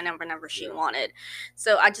Carolina whenever she wanted.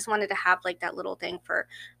 So I just wanted to have like that little thing for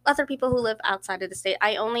other people who live outside of the state.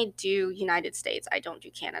 I only do United States. I don't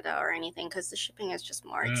do Canada or anything because the shipping is just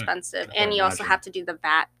more expensive, I can and you also imagine. have to do the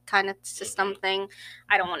VAT kind of system thing.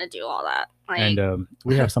 I don't want to do all that. Like, And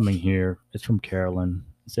we have something here. It's from Carolyn.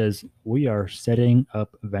 It says, "We are setting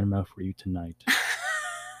up Venmo for you tonight.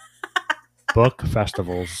 Book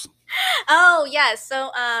festivals." Oh yeah,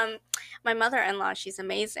 so my mother-in-law, she's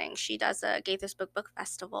amazing. She does a Gaithersburg Book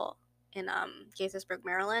Festival in Gaithersburg,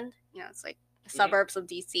 Maryland. It's like suburbs of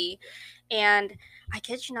DC, and I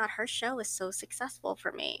kid you not, her show is so successful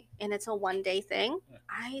for me, and it's a one-day thing.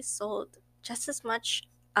 I sold just as much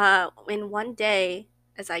in one day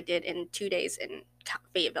as I did in 2 days in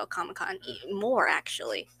Fayetteville Comic Con, more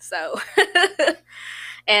actually. So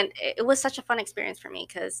and it was such a fun experience for me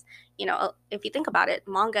because if you think about it,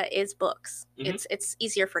 manga is books. It's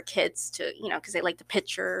easier for kids to because they like the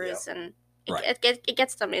pictures and it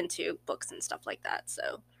gets them into books and stuff like that.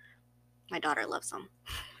 So my daughter loves them.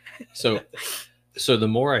 So the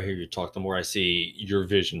more I hear you talk, the more I see your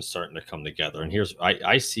vision starting to come together. And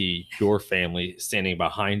I see your family standing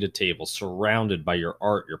behind a table, surrounded by your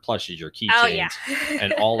art, your plushies, your keychains, Oh yeah.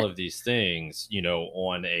 and all of these things.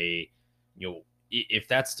 On a if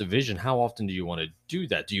that's the vision, how often do you want to do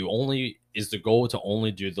that? Is the goal to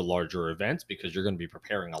only do the larger events because you're going to be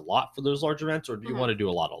preparing a lot for those large events, or do you want to do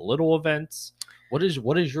a lot of little events? What does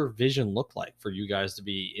your vision look like for you guys to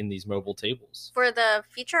be in these mobile tables for the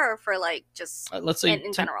future, or for like just let's say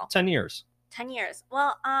in general? 10 years. 10 years.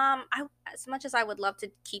 Well, as much as I would love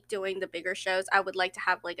to keep doing the bigger shows, I would like to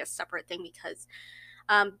have like a separate thing because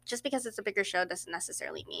just because it's a bigger show doesn't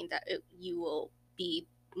necessarily mean that you will be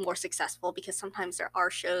more successful, because sometimes there are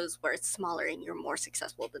shows where it's smaller and you're more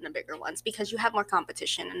successful than the bigger ones because you have more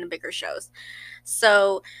competition in the bigger shows.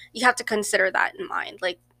 So you have to consider that in mind.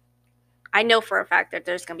 Like, I know for a fact that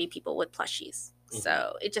there's going to be people with plushies.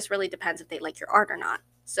 So it just really depends if they like your art or not.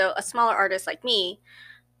 So a smaller artist like me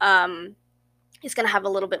is going to have a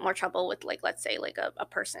little bit more trouble with, like, let's say like a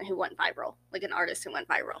person who went viral, like an artist who went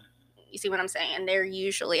viral. You see what I'm saying? And they're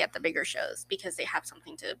usually at the bigger shows because they have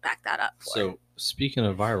something to back that up for. So speaking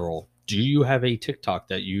of viral, do you have a TikTok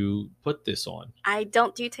that you put this on? I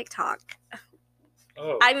don't do TikTok.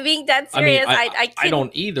 Oh, I'm being dead serious. I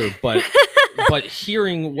don't either, but but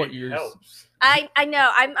hearing what you're helps. I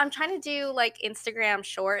know. I'm trying to do like Instagram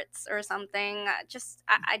shorts or something.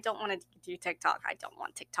 I don't want to do TikTok. I don't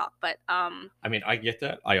want TikTok, but I mean, I get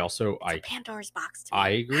that. I also it's a Pandora's box to me. I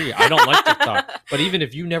agree. I don't like TikTok, but even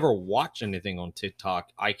if you never watch anything on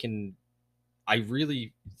TikTok, I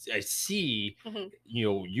I see, Mhm.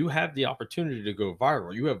 you have the opportunity to go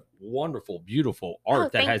viral. You have wonderful, beautiful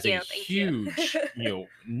art that thank has you, a thank you. huge,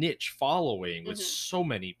 niche following with Mhm. so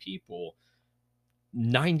many people.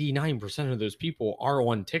 99% of those people are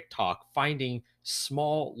on TikTok finding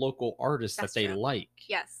small local artists That's that they true. like.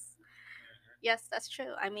 Yes. Yes, that's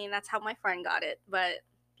true. I mean, that's how my friend got it. But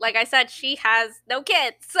like I said, she has no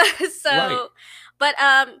kids. So, Right. but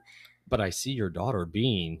But I see your daughter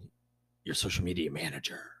being your social media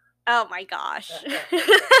manager. oh my gosh.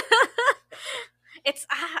 It's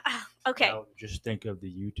okay. Now just think of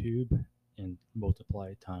the YouTube and multiply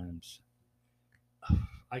it times.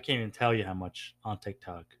 I can't even tell you how much on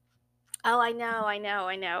TikTok. Oh, I know. I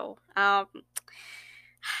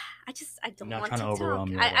don't Not want trying to TikTok.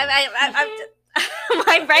 overwhelm you I, at I, all. I, I'm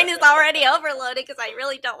my brain is already overloaded because I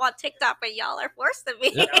really don't want TikTok, but y'all are forcing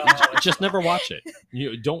me. Yeah, just never watch it.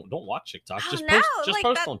 You don't watch TikTok. Oh, Just no, post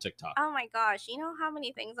like that- on TikTok. Oh my gosh! You know how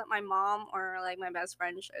many things that my mom or like my best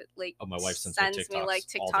friend like Oh, my wife sends me me like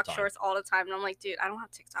TikToks all the TikTok time. shorts all the time, and I'm like, dude, I don't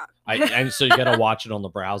have TikTok. And so you got to watch it on the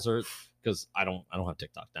browser because I don't have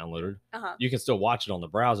TikTok downloaded. Uh-huh. You can still watch it on the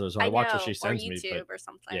browser, so I watch what she or sends me. YouTube But or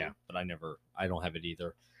something. yeah, but I don't have it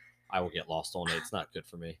either. I will get lost on it. It's not good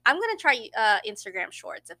for me. I'm gonna try Instagram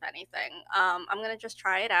Shorts if anything. I'm gonna just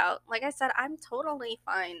try it out. Like I said, I'm totally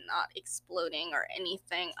fine not exploding or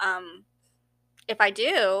anything. If I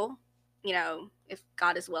do, if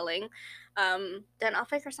God is willing, then I'll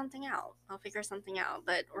figure something out.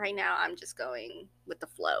 But right now, I'm just going with the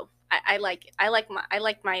flow. I like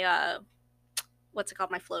my what's it called?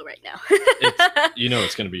 My flow right now.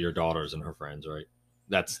 It's going to be your daughters and her friends, right?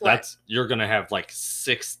 That's you're gonna have like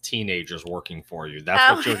 6 teenagers working for you.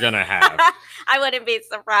 That's what you're gonna have. I wouldn't be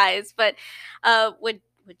surprised, but with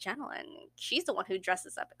Jenilyn, she's the one who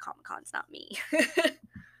dresses up at Comic-Cons, not me.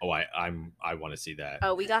 Oh, I want to see that.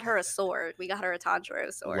 Oh, we got her a sword. We got her a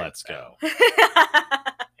Tanjiro sword. Let's go.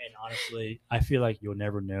 And honestly, I feel like you'll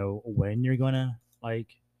never know when you're gonna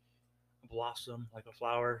like blossom like a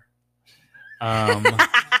flower.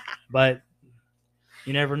 But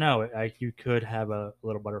you never know. Like you could have a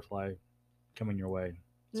little butterfly coming your way.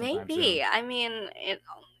 Maybe. Soon. I mean,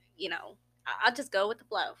 I'll just go with the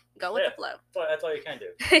flow. The flow. That's all you can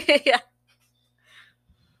do. Yeah.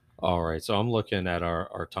 All right. So I'm looking at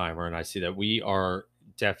our timer and I see that we are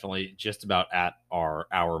definitely just about at our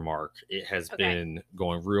hour mark. It has been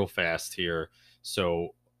going real fast here. So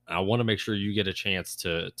I want to make sure you get a chance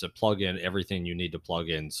to plug in everything you need to plug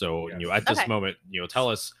in. So, at this moment, tell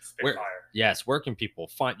us where can people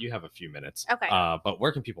find you? Have a few minutes. Okay. But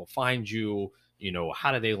where can people find you?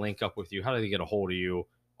 How do they link up with you? How do they get a hold of you?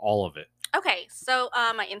 All of it. Okay. So,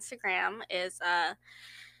 my Instagram is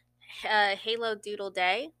Halo Doodle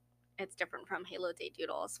Day. It's different from Halo Day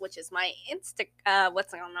Doodles, which is my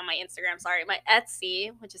what's on my Instagram? Sorry, my Etsy,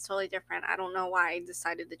 which is totally different. I don't know why I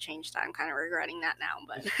decided to change that. I'm kind of regretting that now,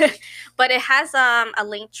 but but it has a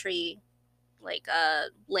link tree, like a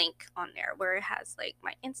link on there where it has like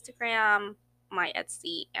my Instagram, my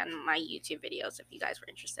Etsy, and my YouTube videos. If you guys were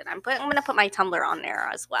interested, I'm gonna put my Tumblr on there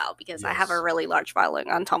as well because I have a really large following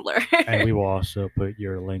on Tumblr. And we will also put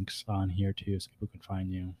your links on here too, so people can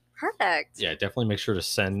find you. Perfect. Yeah, definitely make sure to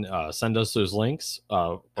send us those links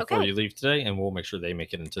before you leave today, and we'll make sure they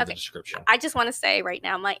make it into the description. I just want to say right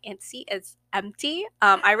now, my Etsy is empty.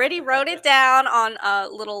 I already wrote it down on a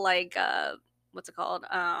little like what's it called?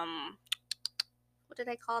 What did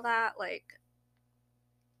I call that? Like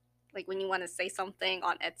when you want to say something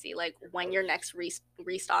on Etsy, like when your next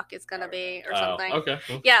restock is gonna be or something. Okay.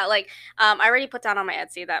 Cool. Yeah, like I already put down on my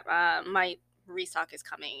Etsy that my restock is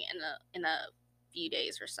coming in a few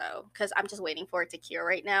days or so because I'm just waiting for it to cure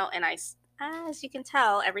right now, and as you can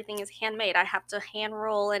tell, everything is handmade. I have to hand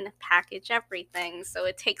roll and package everything, so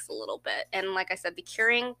it takes a little bit. And like I said, the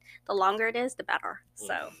curing, the longer it is, the better.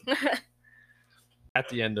 So at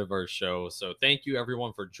the end of our show, so thank you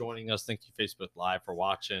everyone for joining us. Thank you Facebook Live for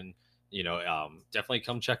watching. Definitely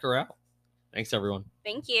come check her out. Thanks everyone.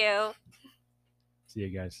 Thank you. See you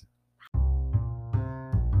guys.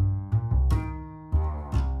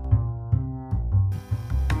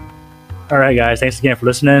 All right, guys. Thanks again for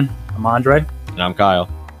listening. I'm Andre. And I'm Kyle.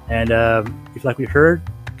 And if you like what you heard,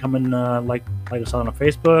 come and like us on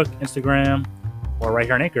Facebook, Instagram, or right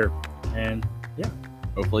here on Anchor. And yeah.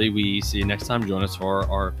 Hopefully we see you next time. Join us for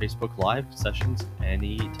our Facebook Live sessions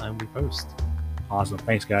anytime we post. Awesome.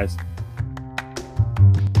 Thanks, guys.